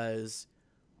comment was,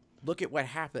 look at what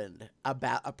happened. A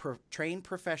trained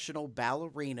professional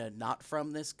ballerina not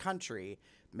from this country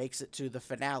makes it to the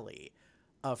finale.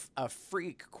 A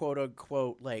freak, quote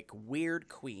unquote, like weird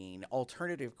queen,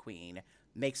 alternative queen,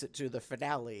 makes it to the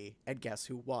finale, and guess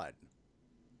who won?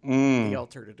 The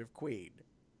alternative queen.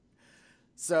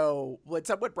 So when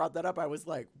someone brought that up, I was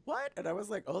like, what? And I was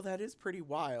like, oh, that is pretty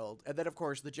wild. And then, of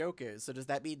course, the joke is, so does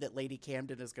that mean that Lady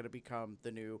Camden is going to become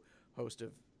the new host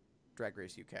of Drag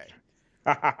Race UK?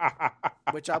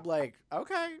 Which I'm like,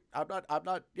 okay, I'm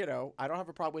not, you know, I don't have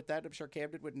a problem with that. I'm sure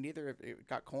Camden wouldn't either if it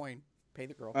got coin. Pay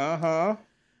the girl.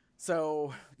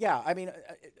 So, yeah, I mean,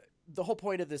 the whole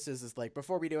point of this is like,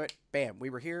 before we do it, bam, we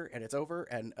were here and it's over,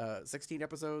 and 16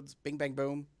 episodes, bing, bang,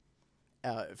 boom.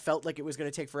 It felt like it was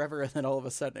going to take forever, and then all of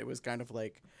a sudden it was kind of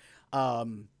like,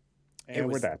 and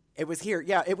we're done. It was here.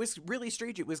 Yeah, it was really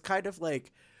strange. It was kind of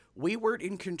like we weren't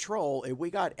in control, and we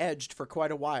got edged for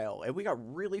quite a while, and we got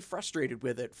really frustrated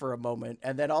with it for a moment,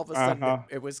 and then all of a sudden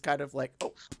it was kind of like,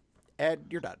 oh, and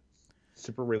you're done.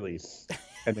 Super release.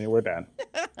 And then we're done.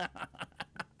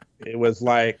 It was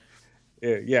like,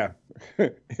 yeah,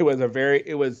 it was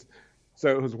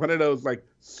one of those like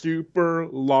super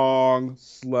long,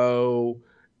 slow,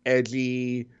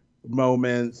 edgy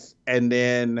moments. And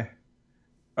then,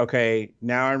 okay,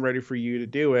 now I'm ready for you to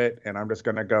do it. And I'm just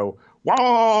going to go,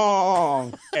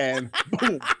 wong, and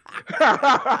boom.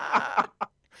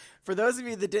 For those of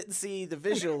you that didn't see the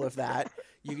visual of that,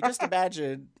 you can just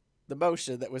imagine the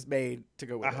motion that was made to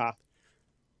go with it.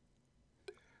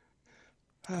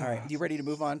 All right, you ready to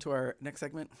move on to our next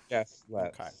segment? Yes,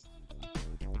 let's. Okay.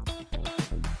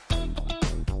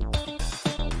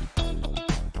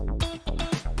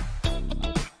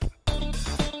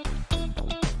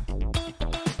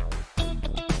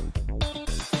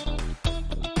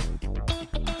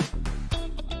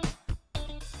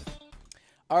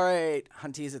 All right,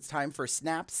 Hunties, it's time for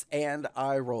snaps and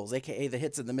eye rolls, aka the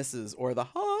hits and the misses, or the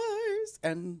highs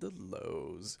and the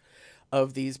lows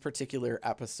of these particular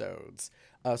episodes.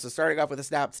 So starting off with the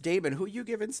snaps, Damon, who you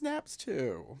giving snaps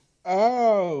to?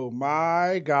 Oh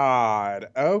my God.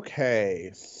 Okay,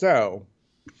 so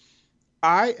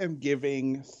I am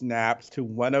giving snaps to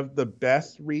one of the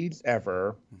best reads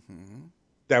ever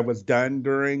that was done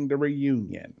during the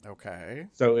reunion. Okay.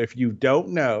 So if you don't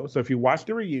know, so if you watch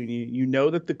the reunion, you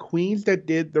know that the queens that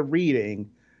did the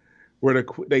reading were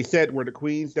the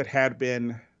queens that had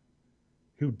been,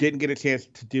 who didn't get a chance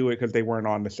to do it because they weren't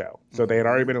on the show. So they had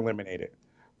already been eliminated.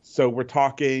 So we're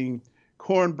talking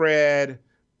Cornbread,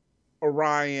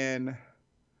 Orion,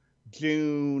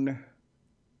 June,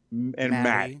 and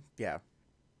Maddie. Yeah.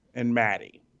 And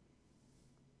Maddie.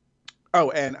 Oh,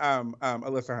 and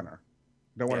Alyssa Hunter.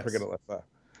 Don't want to forget Alyssa.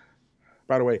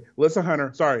 By the way, Alyssa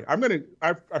Hunter, sorry, I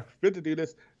forgot to do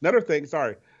this. Another thing,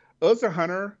 sorry. Alyssa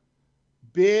Hunter,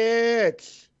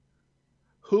 bitch.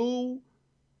 How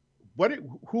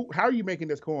are you making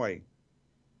this coin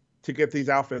to get these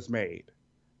outfits made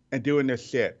and doing this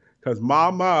shit? Because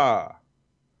mama,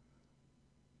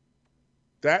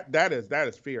 that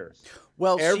is fierce.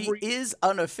 Well, she is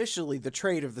unofficially the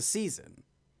trade of the season.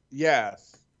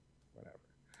 Yes. Whatever.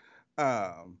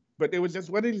 But it was just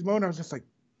one of these moments I was just like,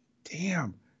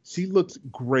 damn, she looks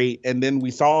great. And then we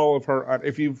saw all of her,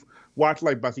 if you've watched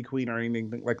like Bussy Queen or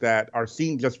anything like that, or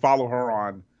seen, just follow her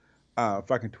on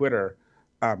fucking Twitter,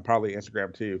 probably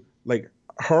Instagram too. Like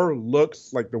her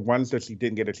looks, like the ones that she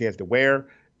didn't get a chance to wear,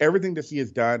 everything that she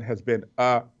has done has been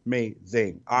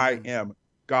amazing. I am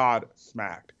God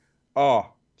smacked. Oh,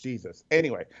 Jesus.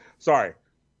 Anyway, sorry.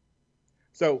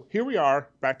 So here we are,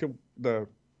 back to the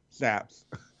snaps.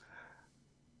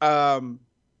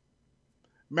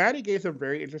 Maddie gave some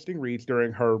very interesting reads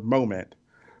during her moment,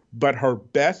 but her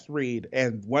best read,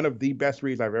 and one of the best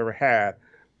reads I've ever had,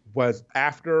 was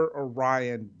after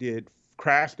Orion did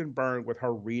Crashed and Burned with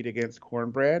her read against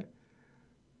Cornbread.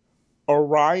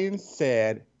 Orion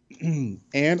said,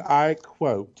 and I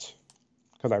quote,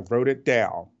 because I wrote it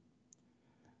down,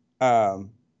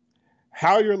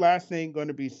 how your last name going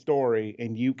to be Story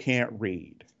and you can't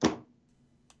read?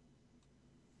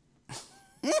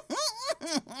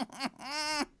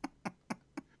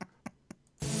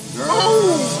 Boom!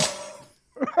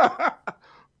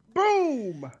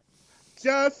 Boom!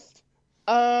 Just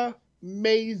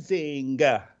amazing.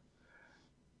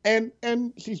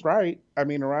 And she's right. I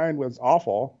mean, Orion was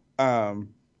awful.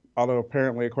 Although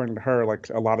apparently, according to her, like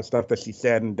a lot of stuff that she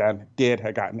said and did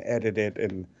had gotten edited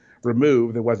and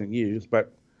removed and wasn't used.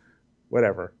 But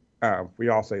whatever. We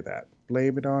all say that.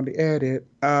 Blame it on the edit.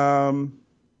 So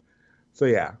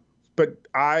yeah. But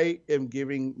I am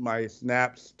giving my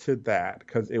snaps to that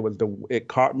because it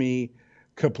caught me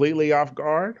completely off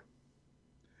guard.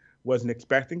 Wasn't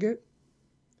expecting it,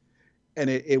 and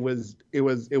it was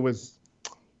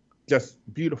just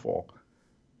beautiful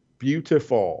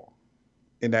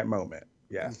in that moment.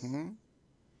 Yes,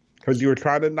 because you were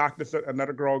trying to knock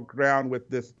another girl down with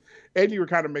this, and you were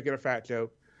kind of making a fat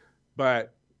joke,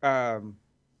 but then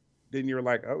you were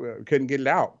like, oh, you couldn't get it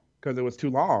out because it was too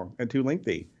long and too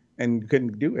lengthy. And you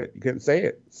couldn't do it. You couldn't say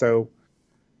it. So,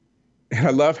 and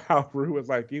I love how Rue was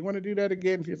like, do you want to do that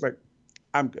again? She's like,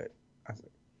 I'm good. I was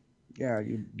like, yeah,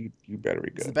 you better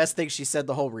be good. It's the best thing she said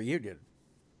the whole reunion.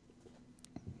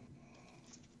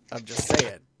 I'm just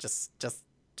saying. Just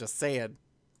saying.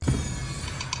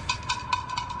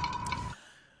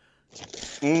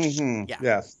 Yeah.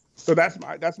 Yes. So that's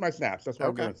my snaps. That's what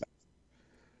I'm doing.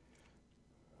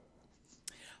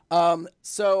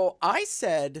 So I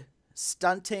said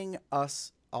stunting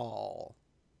us all.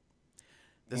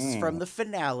 This is from the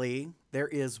finale. There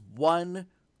is one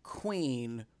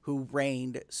queen who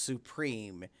reigned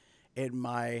supreme in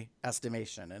my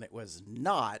estimation, and it was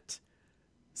not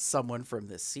someone from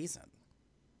this season.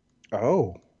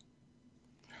 Oh.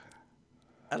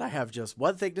 And I have just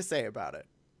one thing to say about it.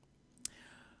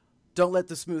 Don't let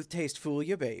the smooth taste fool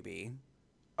you, baby.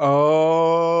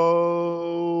 Oh,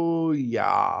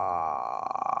 yeah.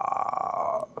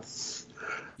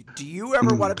 Do you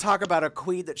ever want to talk about a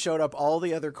queen that showed up all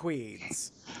the other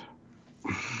queens?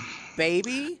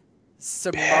 Baby,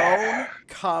 Simone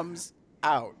comes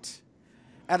out.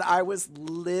 And I was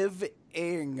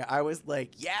living. I was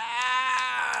like,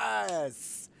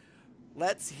 yes!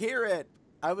 Let's hear it.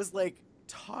 I was like,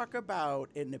 talk about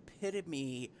an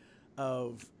epitome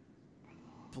of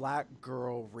black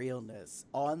girl realness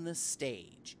on the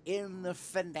stage in the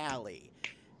finale.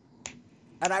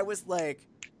 And I was like,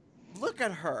 look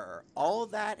at her, all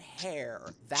that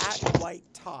hair, that white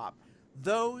top,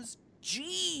 those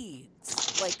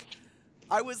jeans. Like,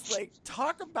 I was like,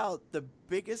 talk about the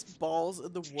biggest balls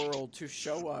in the world to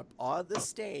show up on the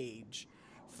stage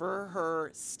for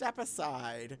her step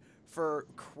aside for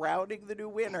crowning the new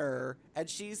winner. And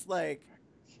she's like,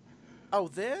 oh,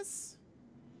 this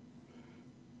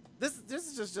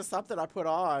is just something I put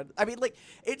on. I mean, like,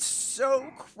 it's so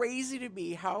crazy to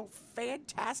me how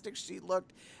fantastic she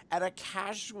looked at a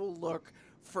casual look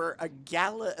for a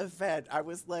gala event. I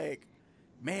was like,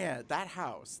 man, that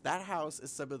house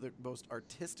is some of the most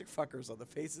artistic fuckers on the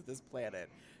face of this planet,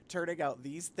 turning out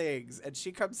these things. And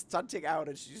she comes stunting out,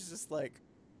 and she's just like,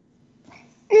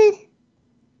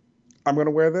 I'm going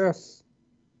to wear this.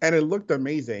 And it looked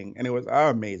amazing, and it was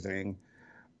amazing.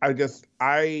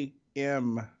 I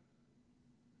am...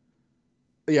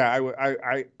 Yeah,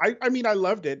 I mean, I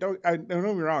loved it. Don't get me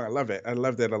wrong. I love it. I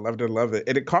loved it.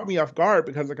 And it caught me off guard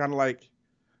because I kind of like,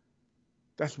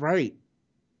 that's right.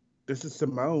 This is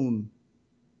Simone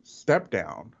step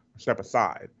down, step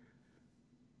aside.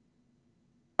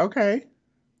 Okay.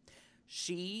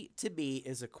 She, to me,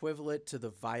 is equivalent to the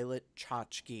Violet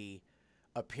Chachki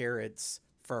appearance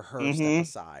for her step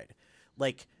aside.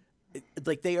 Like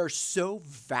they are so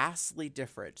vastly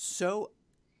different, so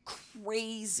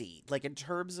crazy, like in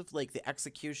terms of like the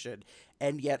execution,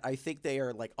 and yet I think they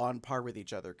are like on par with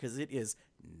each other because it is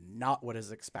not what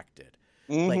is expected.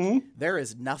 Like there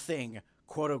is nothing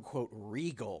quote unquote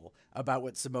regal about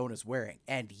what Simone is wearing,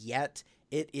 and yet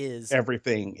it is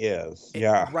everything is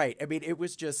right. I mean, it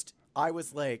was just I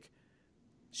was like,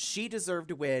 she deserved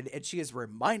to win, and she is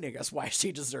reminding us why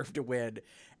she deserved to win,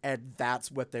 and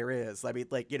that's what there is. I mean,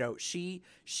 like, you know, she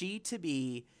to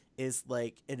me is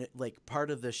like like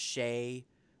part of the Shea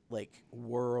like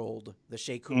world, the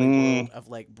Shea Coulee world of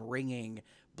like bringing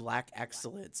Black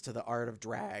excellence to the art of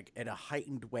drag in a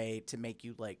heightened way to make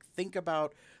you like think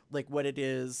about like what it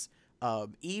is.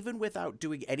 Even without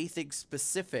doing anything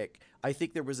specific, I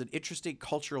think there was an interesting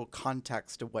cultural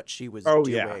context to what she was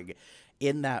doing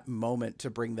in that moment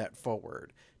to bring that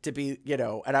forward. To be, you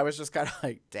know, and I was just kind of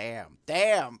like, damn.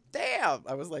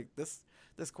 I was like, this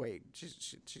queen,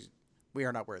 she's we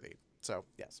are not worthy. So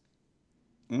yes,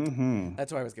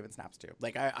 that's why I was giving snaps to.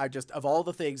 Like, I just, of all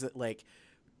the things that like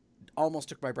almost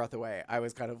took my breath away, I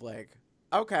was kind of like,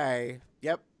 okay,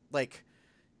 yep, like.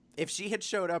 If she had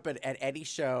showed up at any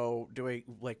show doing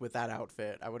like with that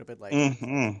outfit, I would have been like,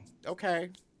 okay,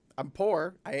 I'm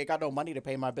poor. I ain't got no money to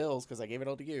pay my bills because I gave it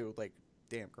all to you. Like,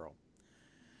 damn, girl.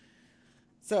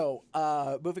 So,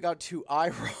 moving on to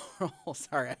eye roll.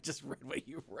 Sorry, I just read what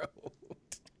you wrote.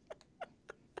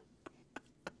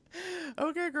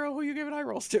 Okay, girl, who you giving eye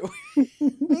rolls to?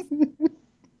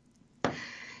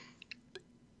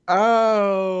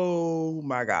 Oh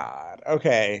my God.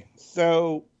 Okay,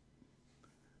 so.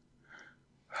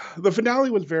 The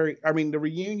finale was the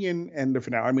reunion and the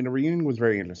finale. The reunion was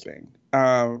very interesting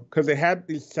because they had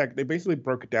these they basically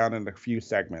broke it down into a few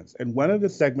segments. And one of the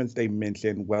segments they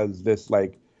mentioned was this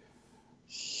like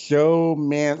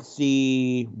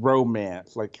showmancy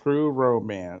romance, like true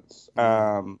romance,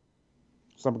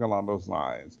 something along those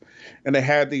lines. And they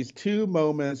had these two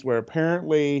moments where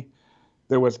apparently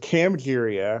there was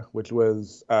Camgeria, which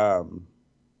was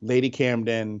Lady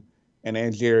Camden and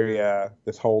Angeria,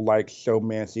 this whole like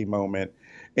showmancy moment.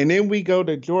 And then we go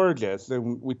to Georges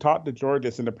and we talked to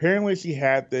Georges, and apparently she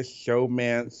had this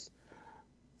showmance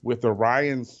with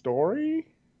Orion's story.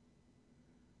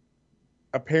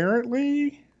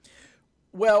 Apparently.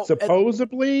 Well,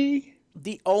 supposedly.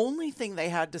 The only thing they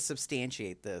had to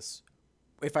substantiate this,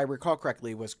 if I recall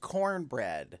correctly, was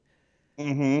Cornbread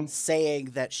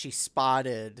saying that she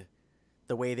spotted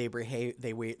the way they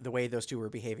the way those two were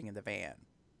behaving in the van.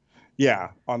 Yeah,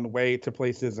 on the way to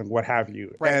places and what have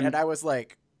you. Right, and I was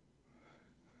like,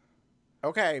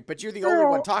 okay, but you're the only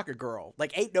one talking, girl.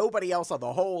 Like, ain't nobody else on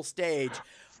the whole stage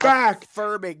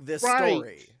affirming this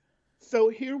story. So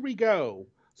here we go.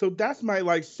 So that's my,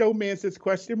 like, showmance's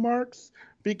question marks,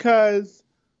 because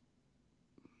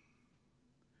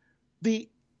the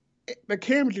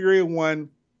Camgeria one,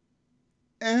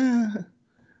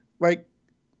 like,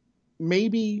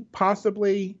 maybe,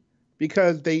 possibly,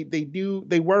 because they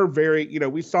were very, you know,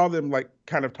 we saw them like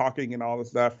kind of talking and all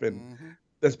this stuff, and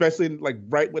especially like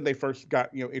right when they first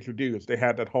got, you know, introduced, they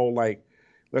had that whole like,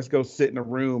 let's go sit in a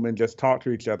room and just talk to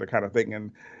each other kind of thing,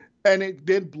 and it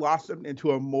did blossom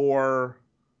into a more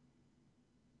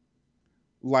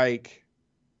like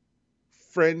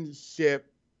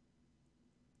friendship,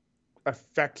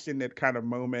 affectionate kind of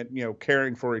moment, you know,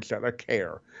 caring for each other. It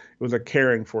was a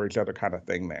caring for each other kind of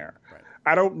thing there. Right.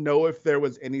 I don't know if there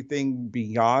was anything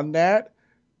beyond that.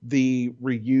 The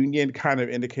reunion kind of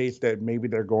indicates that maybe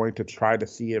they're going to try to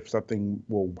see if something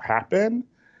will happen.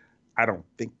 I don't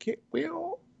think it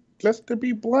will, just to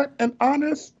be blunt and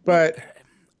honest, but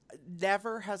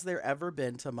never has there ever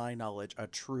been, to my knowledge, a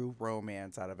true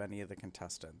romance out of any of the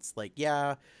contestants. Like,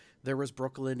 yeah, there was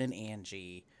Brooklyn and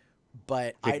Angie,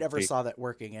 but I never saw that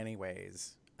working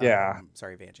anyways. Yeah.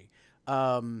 Sorry, Vanjie.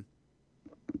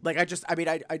 Like, I just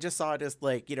saw it as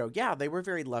like, you know, yeah, they were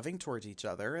very loving towards each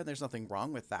other, and there's nothing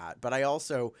wrong with that. But I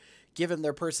also, given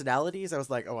their personalities, I was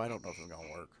like, oh, I don't know if it's going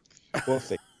to work. We'll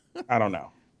see. I don't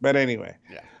know. But anyway.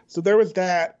 Yeah. So there was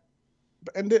that.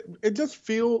 And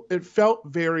it felt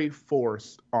very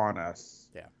forced on us.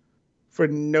 Yeah. For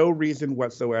no reason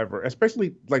whatsoever,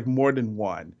 especially like more than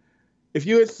one. If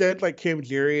you had said like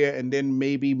Camgeria and then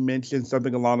maybe mentioned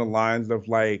something along the lines of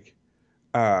like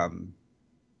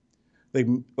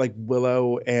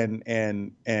Willow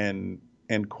and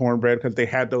Cornbread, because they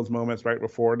had those moments right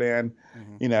before then,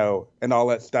 you know, and all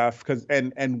that stuff. Because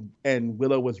and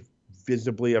Willow was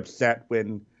visibly upset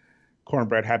when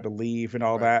Cornbread had to leave and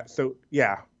all that. So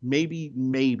yeah,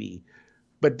 maybe,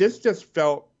 but this just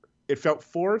felt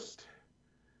forced.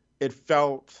 It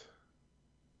felt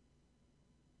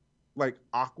like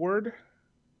awkward.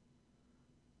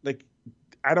 Like,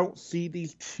 I don't see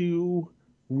these two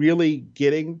really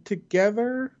getting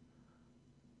together.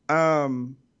 But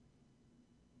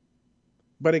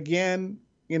again,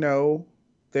 you know,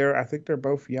 I think they're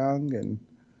both young and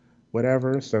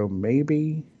whatever, so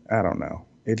maybe, I don't know.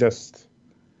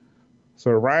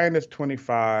 So Ryan is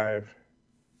 25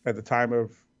 at the time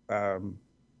of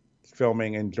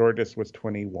filming, and Georges was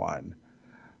 21.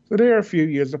 So they're a few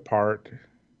years apart.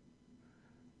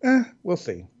 We'll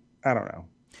see. I don't know.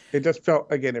 It just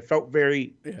felt, again, it felt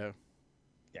very,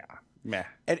 meh.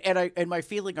 And my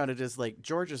feeling on it is like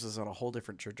Georges is on a whole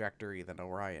different trajectory than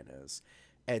Orion is,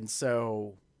 and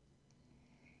so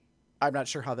I'm not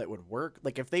sure how that would work.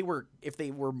 Like if they were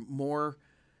more,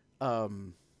 all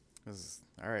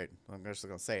right, I'm just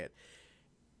gonna say it.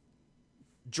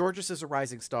 Georges is a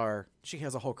rising star. She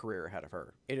has a whole career ahead of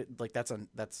her.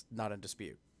 That's not in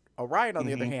dispute. Orion, on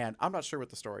the other hand, I'm not sure what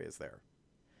the story is there.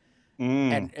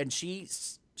 And she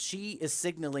is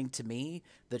signaling to me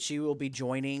that she will be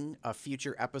joining a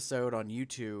future episode on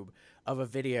YouTube of a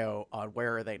video on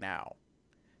Where Are They Now?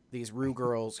 These Rue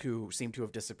girls who seem to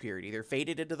have disappeared, either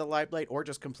faded into the limelight or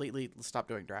just completely stopped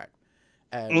doing drag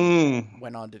and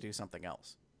went on to do something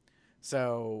else.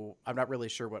 So I'm not really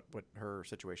sure what her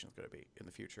situation is going to be in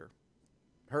the future.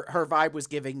 Her vibe was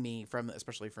giving me,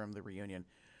 especially from the reunion,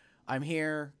 I'm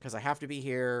here because I have to be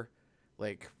here.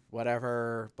 Like,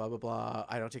 whatever, blah, blah, blah.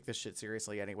 I don't take this shit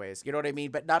seriously anyways. You know what I mean?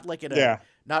 But not like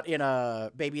not in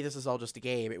a, baby, this is all just a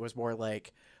game. It was more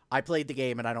like, I played the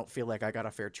game and I don't feel like I got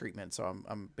a fair treatment, so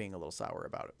I'm being a little sour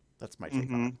about it. That's my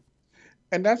take on it.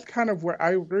 And that's kind of where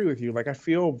I agree with you. Like, I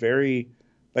feel very,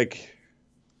 like,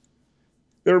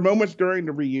 there were moments during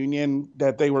the reunion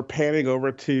that they were panning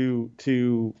over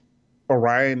to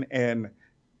Orion, and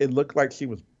it looked like she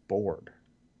was bored.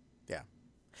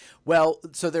 Well,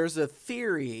 so there's a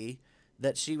theory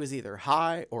that she was either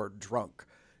high or drunk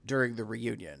during the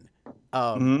reunion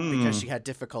because she had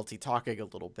difficulty talking a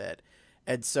little bit.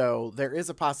 And so there is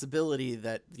a possibility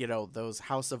that, those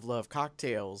House of Love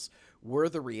cocktails were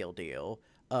the real deal.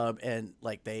 And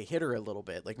like they hit her a little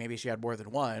bit, like maybe she had more than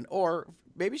one, or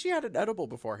maybe she had an edible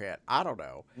beforehand. I don't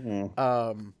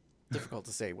know. Difficult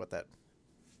to say what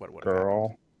would have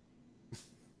happened.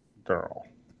 Girl.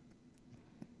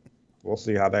 We'll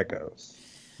see how that goes,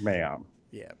 ma'am.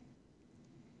 Yeah.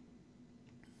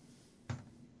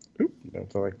 Oop,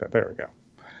 don't like that. There we go.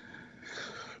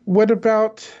 What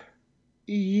about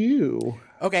you?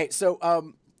 Okay, so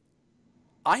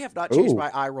I have not changed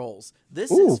my eye rolls. This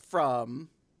is from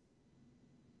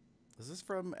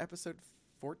episode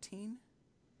 14?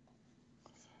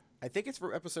 I think it's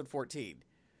from episode 14.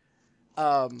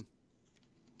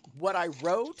 What I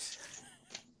wrote,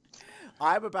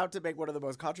 I'm about to make one of the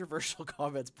most controversial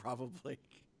comments probably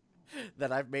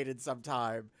that I've made in some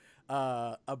time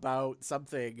about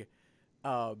something.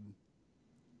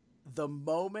 The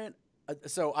moment,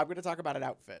 so I'm going to talk about an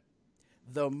outfit.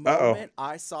 The moment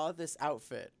I saw this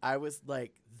outfit, I was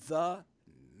like, the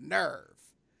nerve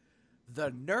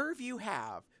you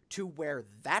have to wear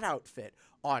that outfit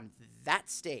on that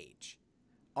stage.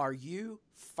 Are you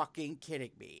fucking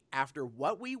kidding me? After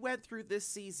what we went through this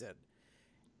season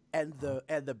and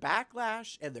the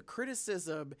backlash and the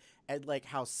criticism and like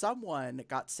how someone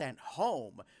got sent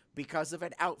home because of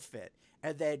an outfit,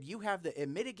 and then you have the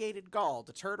unmitigated gall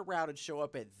to turn around and show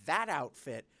up in that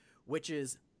outfit, which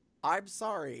is, I'm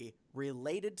sorry,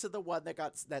 related to the one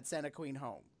that sent a queen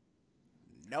home.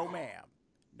 No ma'am.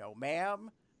 No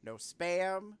ma'am. No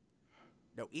spam.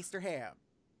 No Easter ham.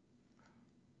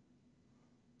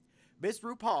 Miss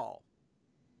RuPaul,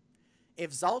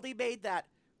 if Zaldi made that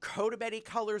coat of many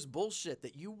colors bullshit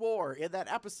that you wore in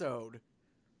that episode,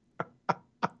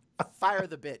 fire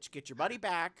the bitch. Get your money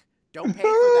back. Don't pay for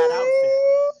that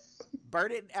outfit.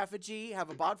 Burn it in effigy,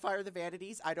 have a bonfire of the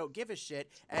vanities, I don't give a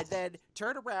shit, and then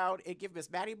turn around and give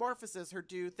Miss Maddie Morphosis her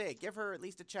due thing. Give her at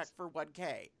least a check for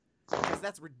 $1K. Because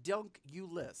that's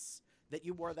redunculous that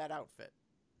you wore that outfit.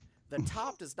 The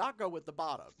top does not go with the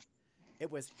bottom.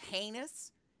 It was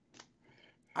heinous.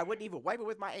 I wouldn't even wipe it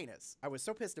with my anus. I was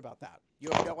so pissed about that. You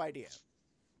have no idea.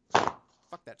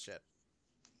 Fuck that shit.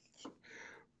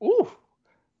 Ooh.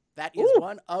 That is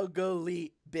one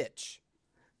ugly bitch.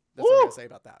 That's what I'm going to say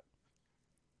about that.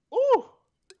 Ooh.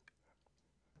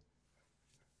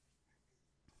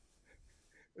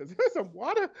 Is there some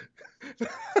water?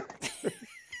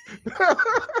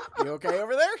 You okay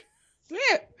over there?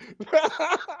 Shit.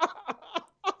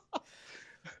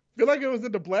 Feel like it was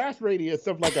in the blast radius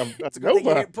of like a it's a good thing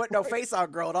you didn't put no face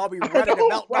on, girl, and I'll be running and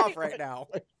melting off right now.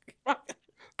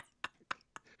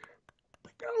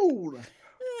 Boom.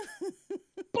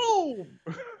 Boom.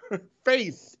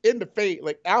 Face in the face,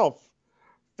 like Alf.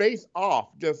 Face off.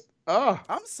 Just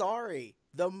I'm sorry.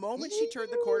 The moment she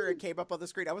turned the corner and came up on the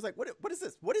screen, I was like, what is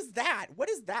this? What is that? What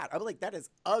is that? I'm like, that is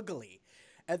ugly.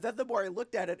 And then the more I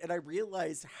looked at it and I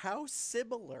realized how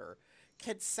similar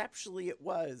conceptually it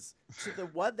was to the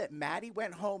one that Maddie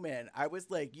went home in, I was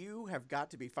like, you have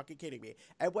got to be fucking kidding me.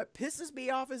 And what pisses me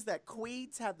off is that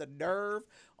Queens had the nerve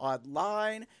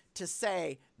online to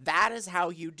say that is how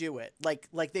you do it.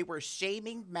 Like they were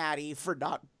shaming Maddie for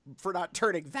not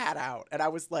turning that out. And I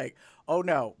was like, oh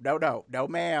no,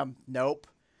 ma'am, nope.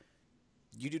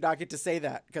 You do not get to say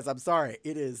that, because I'm sorry,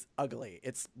 it is ugly.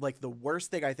 It's like the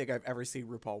worst thing I think I've ever seen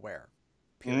RuPaul wear.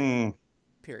 Period.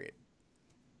 Period.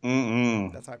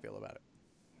 That's how I feel about it.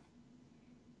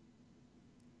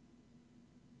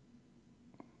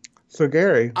 So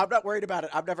Gary, I'm not worried about it.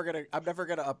 I'm never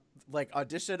gonna like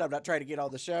audition. I'm not trying to get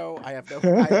on the show. I am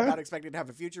not expecting to have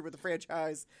a future with the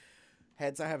franchise.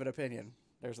 Hence, I have an opinion.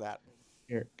 There's that.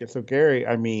 So Gary,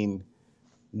 I mean,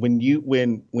 when you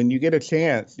get a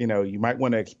chance, you know, you might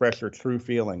want to express your true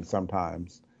feelings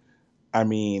sometimes. I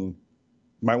mean,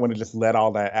 you might want to just let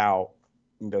all that out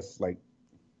and just like,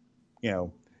 you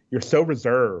know, you're so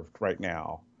reserved right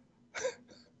now.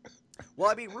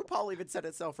 Well, I mean, RuPaul even said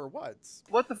it so for once.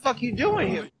 What the fuck you doing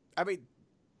here? I mean,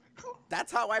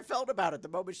 that's how I felt about it the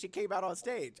moment she came out on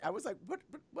stage. I was like, what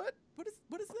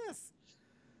is this?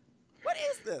 What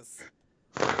is this?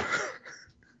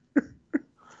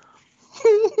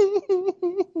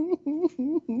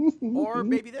 Or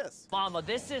maybe this. Mama,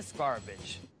 this is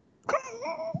garbage.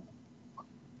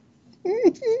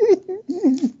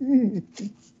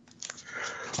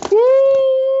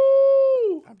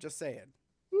 Woo! I'm just saying.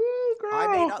 Woo, girl. I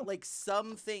may not like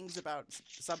some things about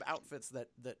some outfits that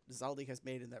Zaldi has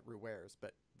made and that Rue wears,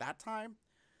 but that time,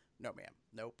 no, ma'am.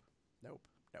 Nope.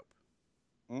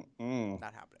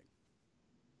 Not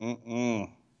happening.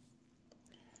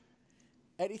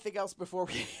 Anything else before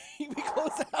we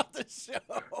close out the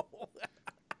show?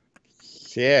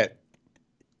 Shit.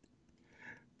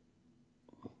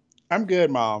 I'm good,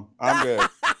 Mom. I'm good.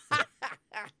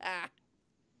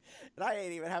 And I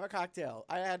didn't even have a cocktail.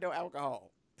 I had no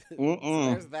alcohol. So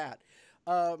there's that.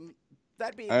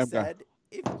 That being said,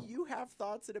 if you have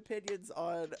thoughts and opinions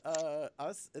on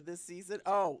us this season,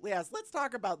 oh yes, let's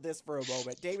talk about this for a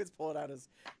moment. David's pulling out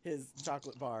his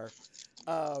chocolate bar.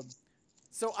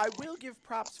 So I will give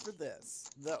props for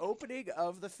this. The opening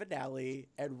of the finale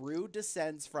and Rue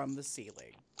descends from the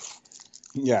ceiling.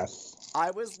 Yes.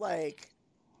 I was like,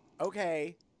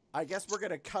 okay, I guess we're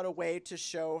going to cut away to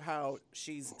show how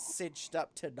she's cinched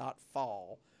up to not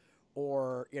fall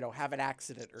or, you know, have an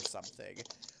accident or something.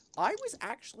 I was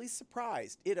actually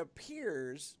surprised. It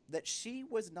appears that she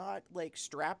was not like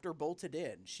strapped or bolted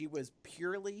in. She was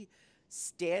purely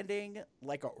standing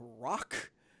like a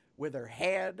rock with her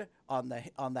hand on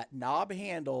that knob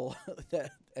handle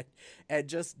and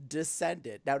just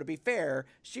descended. Now, to be fair,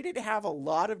 she didn't have a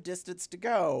lot of distance to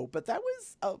go, but that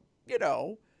was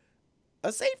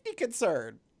a safety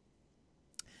concern.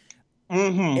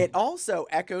 It also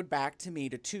echoed back to me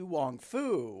to Tu Wong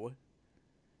Fu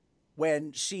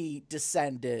when she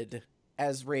descended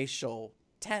as racial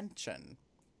tension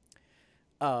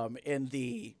in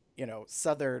the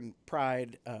Southern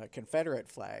Pride Confederate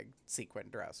flag sequin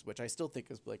dress, which I still think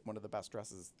is like one of the best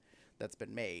dresses that's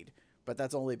been made, but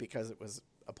that's only because it was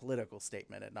a political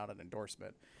statement and not an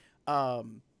endorsement.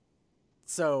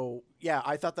 So yeah,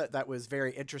 I thought that was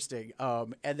very interesting.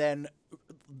 And then,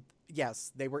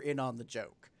 yes, they were in on the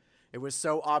joke. It was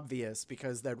so obvious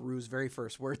because then Rue's very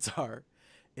first words are,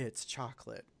 "It's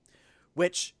chocolate,"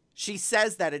 which she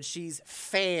says that, and she's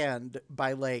fanned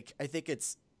by like, I think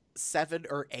it's 7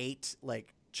 or 8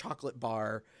 like chocolate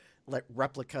bar like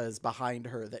replicas behind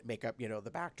her that make up,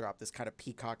 the backdrop, this kind of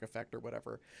peacock effect or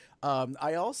whatever.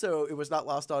 It was not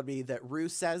lost on me that Rue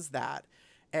says that.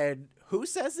 And who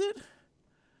says it?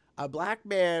 A black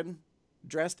man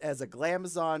dressed as a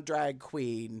glamazon drag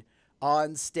queen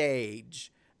on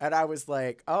stage. And I was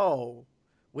like, oh,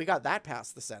 we got that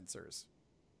past the censors.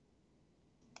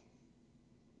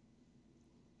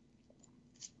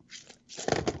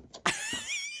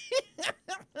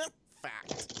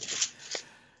 Fact.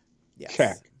 Yes.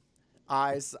 Check.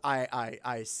 I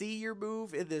see your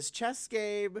move in this chess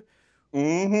game.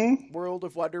 World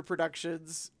of Wonder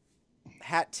Productions.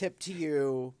 Hat tip to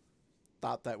you.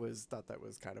 Thought that was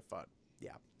kind of fun.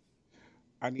 Yeah.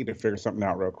 I need to figure something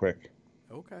out real quick.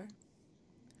 Okay.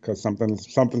 Because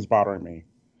something's bothering me.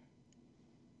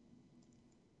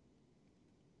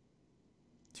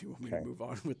 Do you want me to move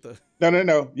on with the...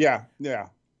 No. Yeah.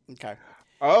 Okay.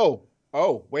 Oh,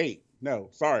 wait. No,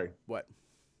 sorry. What?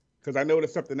 Because I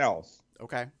noticed something else.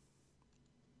 Okay.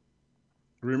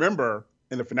 Remember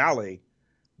in the finale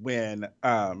when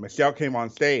Michelle came on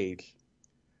stage,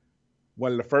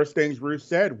 one of the first things Ruth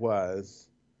said was,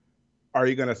 "Are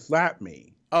you going to slap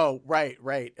me?" Oh, right.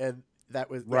 And That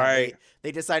was right.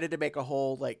 They decided to make a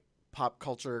whole like pop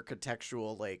culture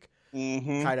contextual like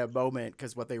kind of moment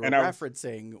because what they were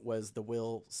referencing was the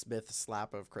Will Smith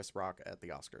slap of Chris Rock at the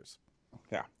Oscars.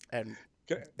 Yeah, and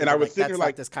I was like, sitting there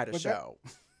like, this kind of show.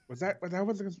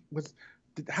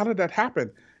 How did that happen?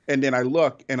 And then I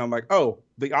look and I'm like, oh,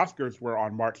 the Oscars were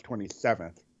on March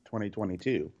 27th,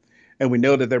 2022, and we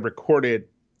know that they recorded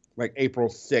like April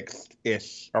 6th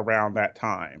ish around that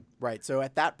time. Right. So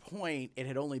at that point, it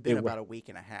had only been about a week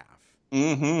and a half.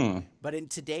 Mm-hmm. But in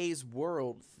today's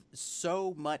world,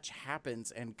 so much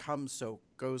happens and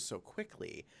goes so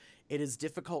quickly. It is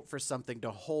difficult for something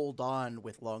to hold on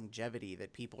with longevity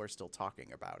that people are still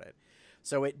talking about it.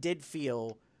 So it did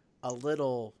feel a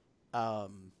little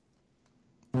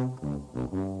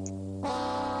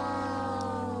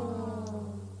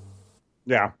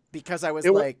yeah. Because I was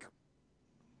like,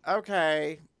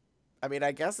 okay. I mean,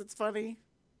 I guess it's funny.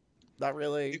 Not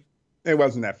really. It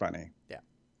wasn't that funny. Yeah.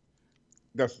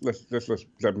 Let's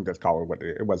just call it what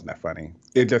it wasn't that funny.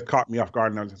 It just caught me off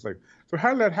guard, and I was just like, so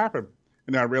how did that happen?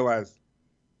 And then I realized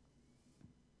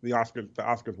the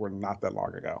Oscars were not that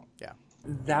long ago. Yeah.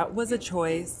 That was a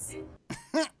choice.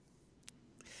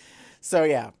 So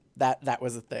yeah, that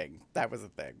was a thing. That was a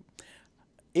thing.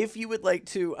 If you would like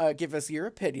to give us your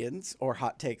opinions or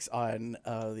hot takes on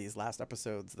these last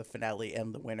episodes, the finale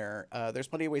and the winner, there's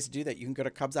plenty of ways to do that. You can go to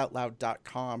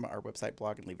cubsoutloud.com, our website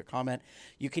blog, and leave a comment.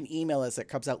 You can email us at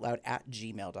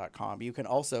cubsoutloud@gmail.com. You can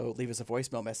also leave us a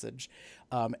voicemail message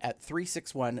at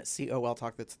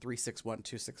 361-COL-TALK. That's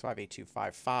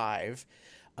 361-265-8255.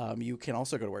 You can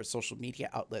also go to our social media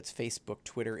outlets, Facebook,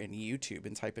 Twitter, and YouTube,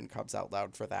 and type in Cubs Out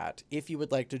Loud for that. If you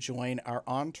would like to join our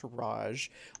entourage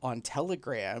on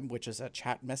Telegram, which is a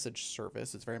chat message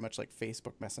service, it's very much like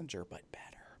Facebook Messenger, but better.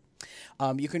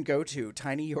 You can go to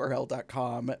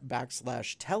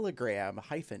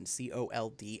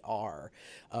tinyurl.com/telegram-COLDR.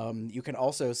 You can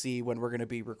also see when we're going to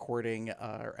be recording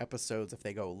our episodes if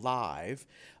they go live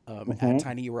at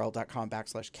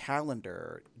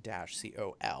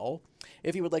tinyurl.com/calendar-COL.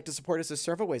 If you would like to support us, there's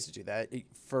several ways to do that.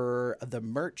 For the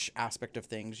merch aspect of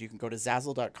things, you can go to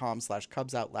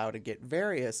zazzle.com/cubsoutloud and get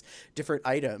various different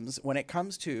items. When it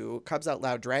comes to Cubs Out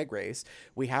Loud Drag Race,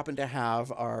 we happen to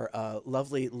have our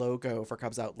lovely logo for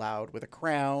Cubs Out Loud with a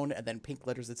crown and then pink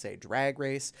letters that say Drag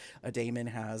Race. Damon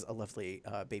has a lovely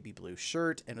baby blue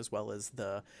shirt, and as well as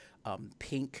the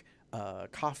pink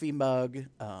coffee mug.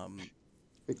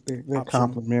 They're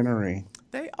complimentary.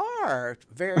 They are.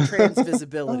 Very trans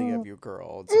visibility of you,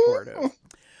 girl, and supportive.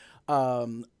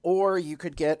 Or you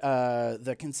could get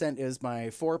The Consent is my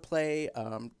foreplay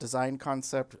design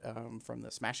concept from the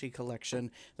Smashy collection.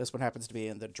 This one happens to be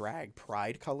in the drag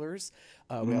pride colors.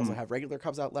 We also have regular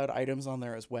Cubs Out Loud items on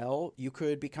there as well. You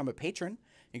could become a patron.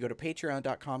 You go to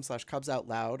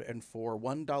patreon.com/cubsoutloud, and for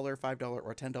 $1, $5,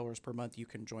 or $10 per month, you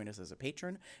can join us as a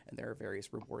patron, and there are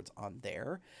various rewards on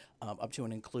there, up to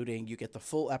and including you get the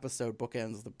full episode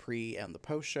bookends, the pre and the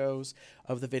post shows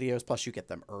of the videos, plus you get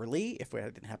them early, if I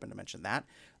didn't happen to mention that.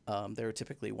 They're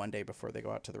typically one day before they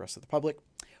go out to the rest of the public.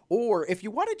 Or if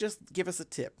you want to just give us a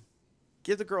tip,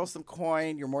 give the girls some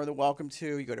coin, you're more than welcome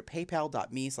to. You go to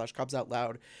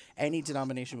paypal.me/cubsoutloud. Any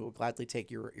denomination will gladly take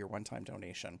your one-time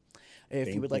donation.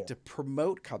 If you would like to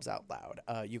promote Cubs Out Loud,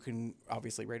 you can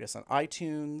obviously rate us on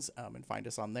iTunes and find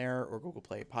us on there, or Google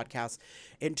Play Podcasts.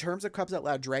 In terms of Cubs Out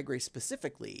Loud Drag Race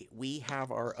specifically, we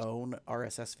have our own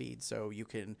RSS feed, so you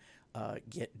can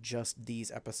get just these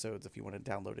episodes if you want to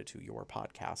download it to your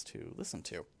podcast to listen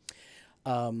to.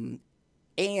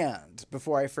 And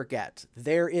before I forget,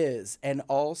 there is an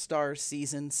All-Star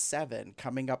Season 7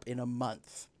 coming up in a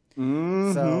month.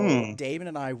 So Damon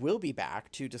and I will be back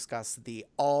to discuss the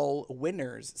All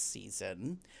Winners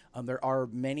season. There are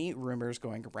many rumors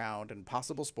going around and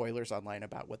possible spoilers online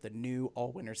about what the new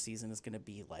All Winners season is going to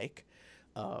be like.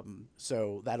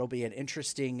 So that'll be an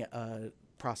interesting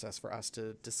process for us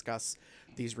to discuss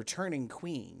these returning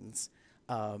queens.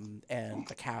 And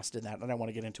the cast in that. And I don't want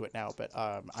to get into it now, but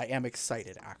I am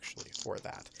excited actually for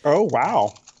that. Oh,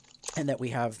 wow. And that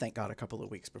we have, thank God, a couple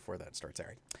of weeks before that starts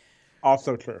airing.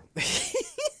 Also true.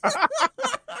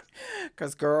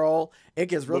 Because, girl, it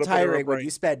gets real tiring when you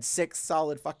spend 6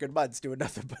 solid fucking months doing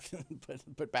nothing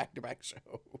but back-to-back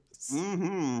shows.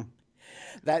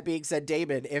 That being said,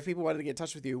 Damon, if people wanted to get in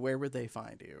touch with you, where would they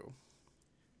find you?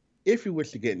 If you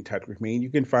wish to get in touch with me, you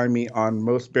can find me on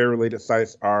most bear-related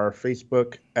sites. Our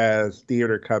Facebook as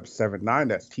Theater Cub 79.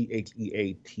 That's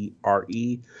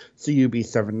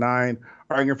TheaterCub79.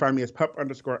 Or you can find me as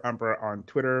pup_Umbra on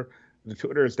Twitter. The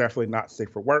Twitter is definitely not safe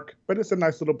for work, but it's a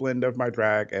nice little blend of my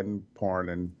drag and porn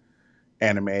and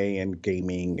anime and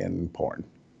gaming and porn.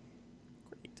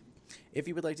 Great. If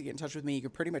you would like to get in touch with me, you can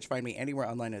pretty much find me anywhere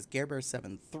online as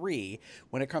GareBear73.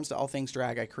 When it comes to all things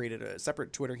drag, I created a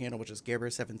separate Twitter handle, which is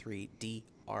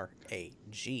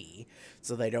GareBear73DRAG,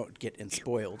 so they don't get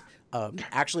spoiled.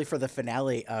 Actually, for the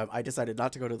finale, I decided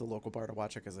not to go to the local bar to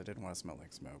watch it because I didn't want to smell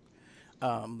like smoke.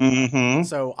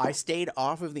 So I stayed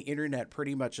off of the internet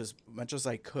pretty much as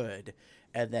I could,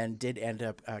 and then did end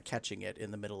up catching it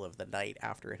in the middle of the night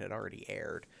after it had already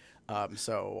aired.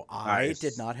 So I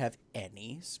did not have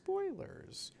any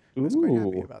spoilers. I was quite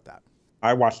happy about that.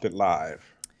 I watched it live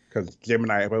because Jim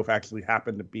and I both actually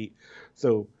happened to be.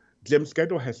 So Jim's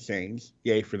schedule has changed.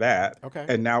 Yay for that. Okay.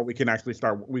 And now we can actually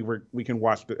start. We can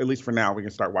watch at least for now. We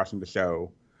can start watching the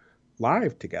show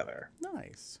live together.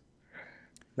 Nice.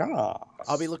 Yeah.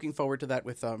 I'll be looking forward to that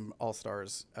with All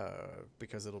Stars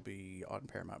because it'll be on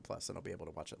Paramount Plus and I'll be able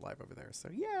to watch it live over there. So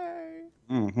yay!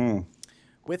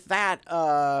 With that,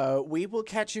 we will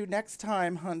catch you next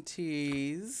time,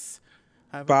 hunties.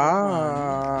 Have a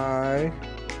Bye. good one.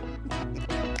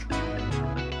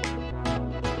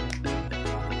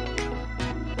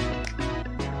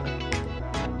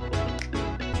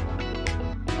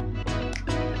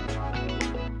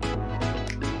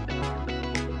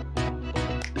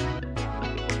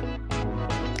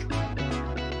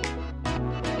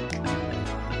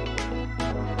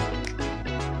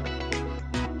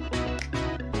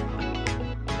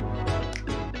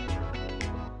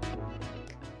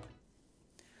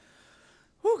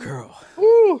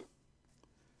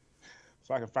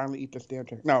 So I can finally eat this damn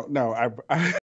chicken. No, I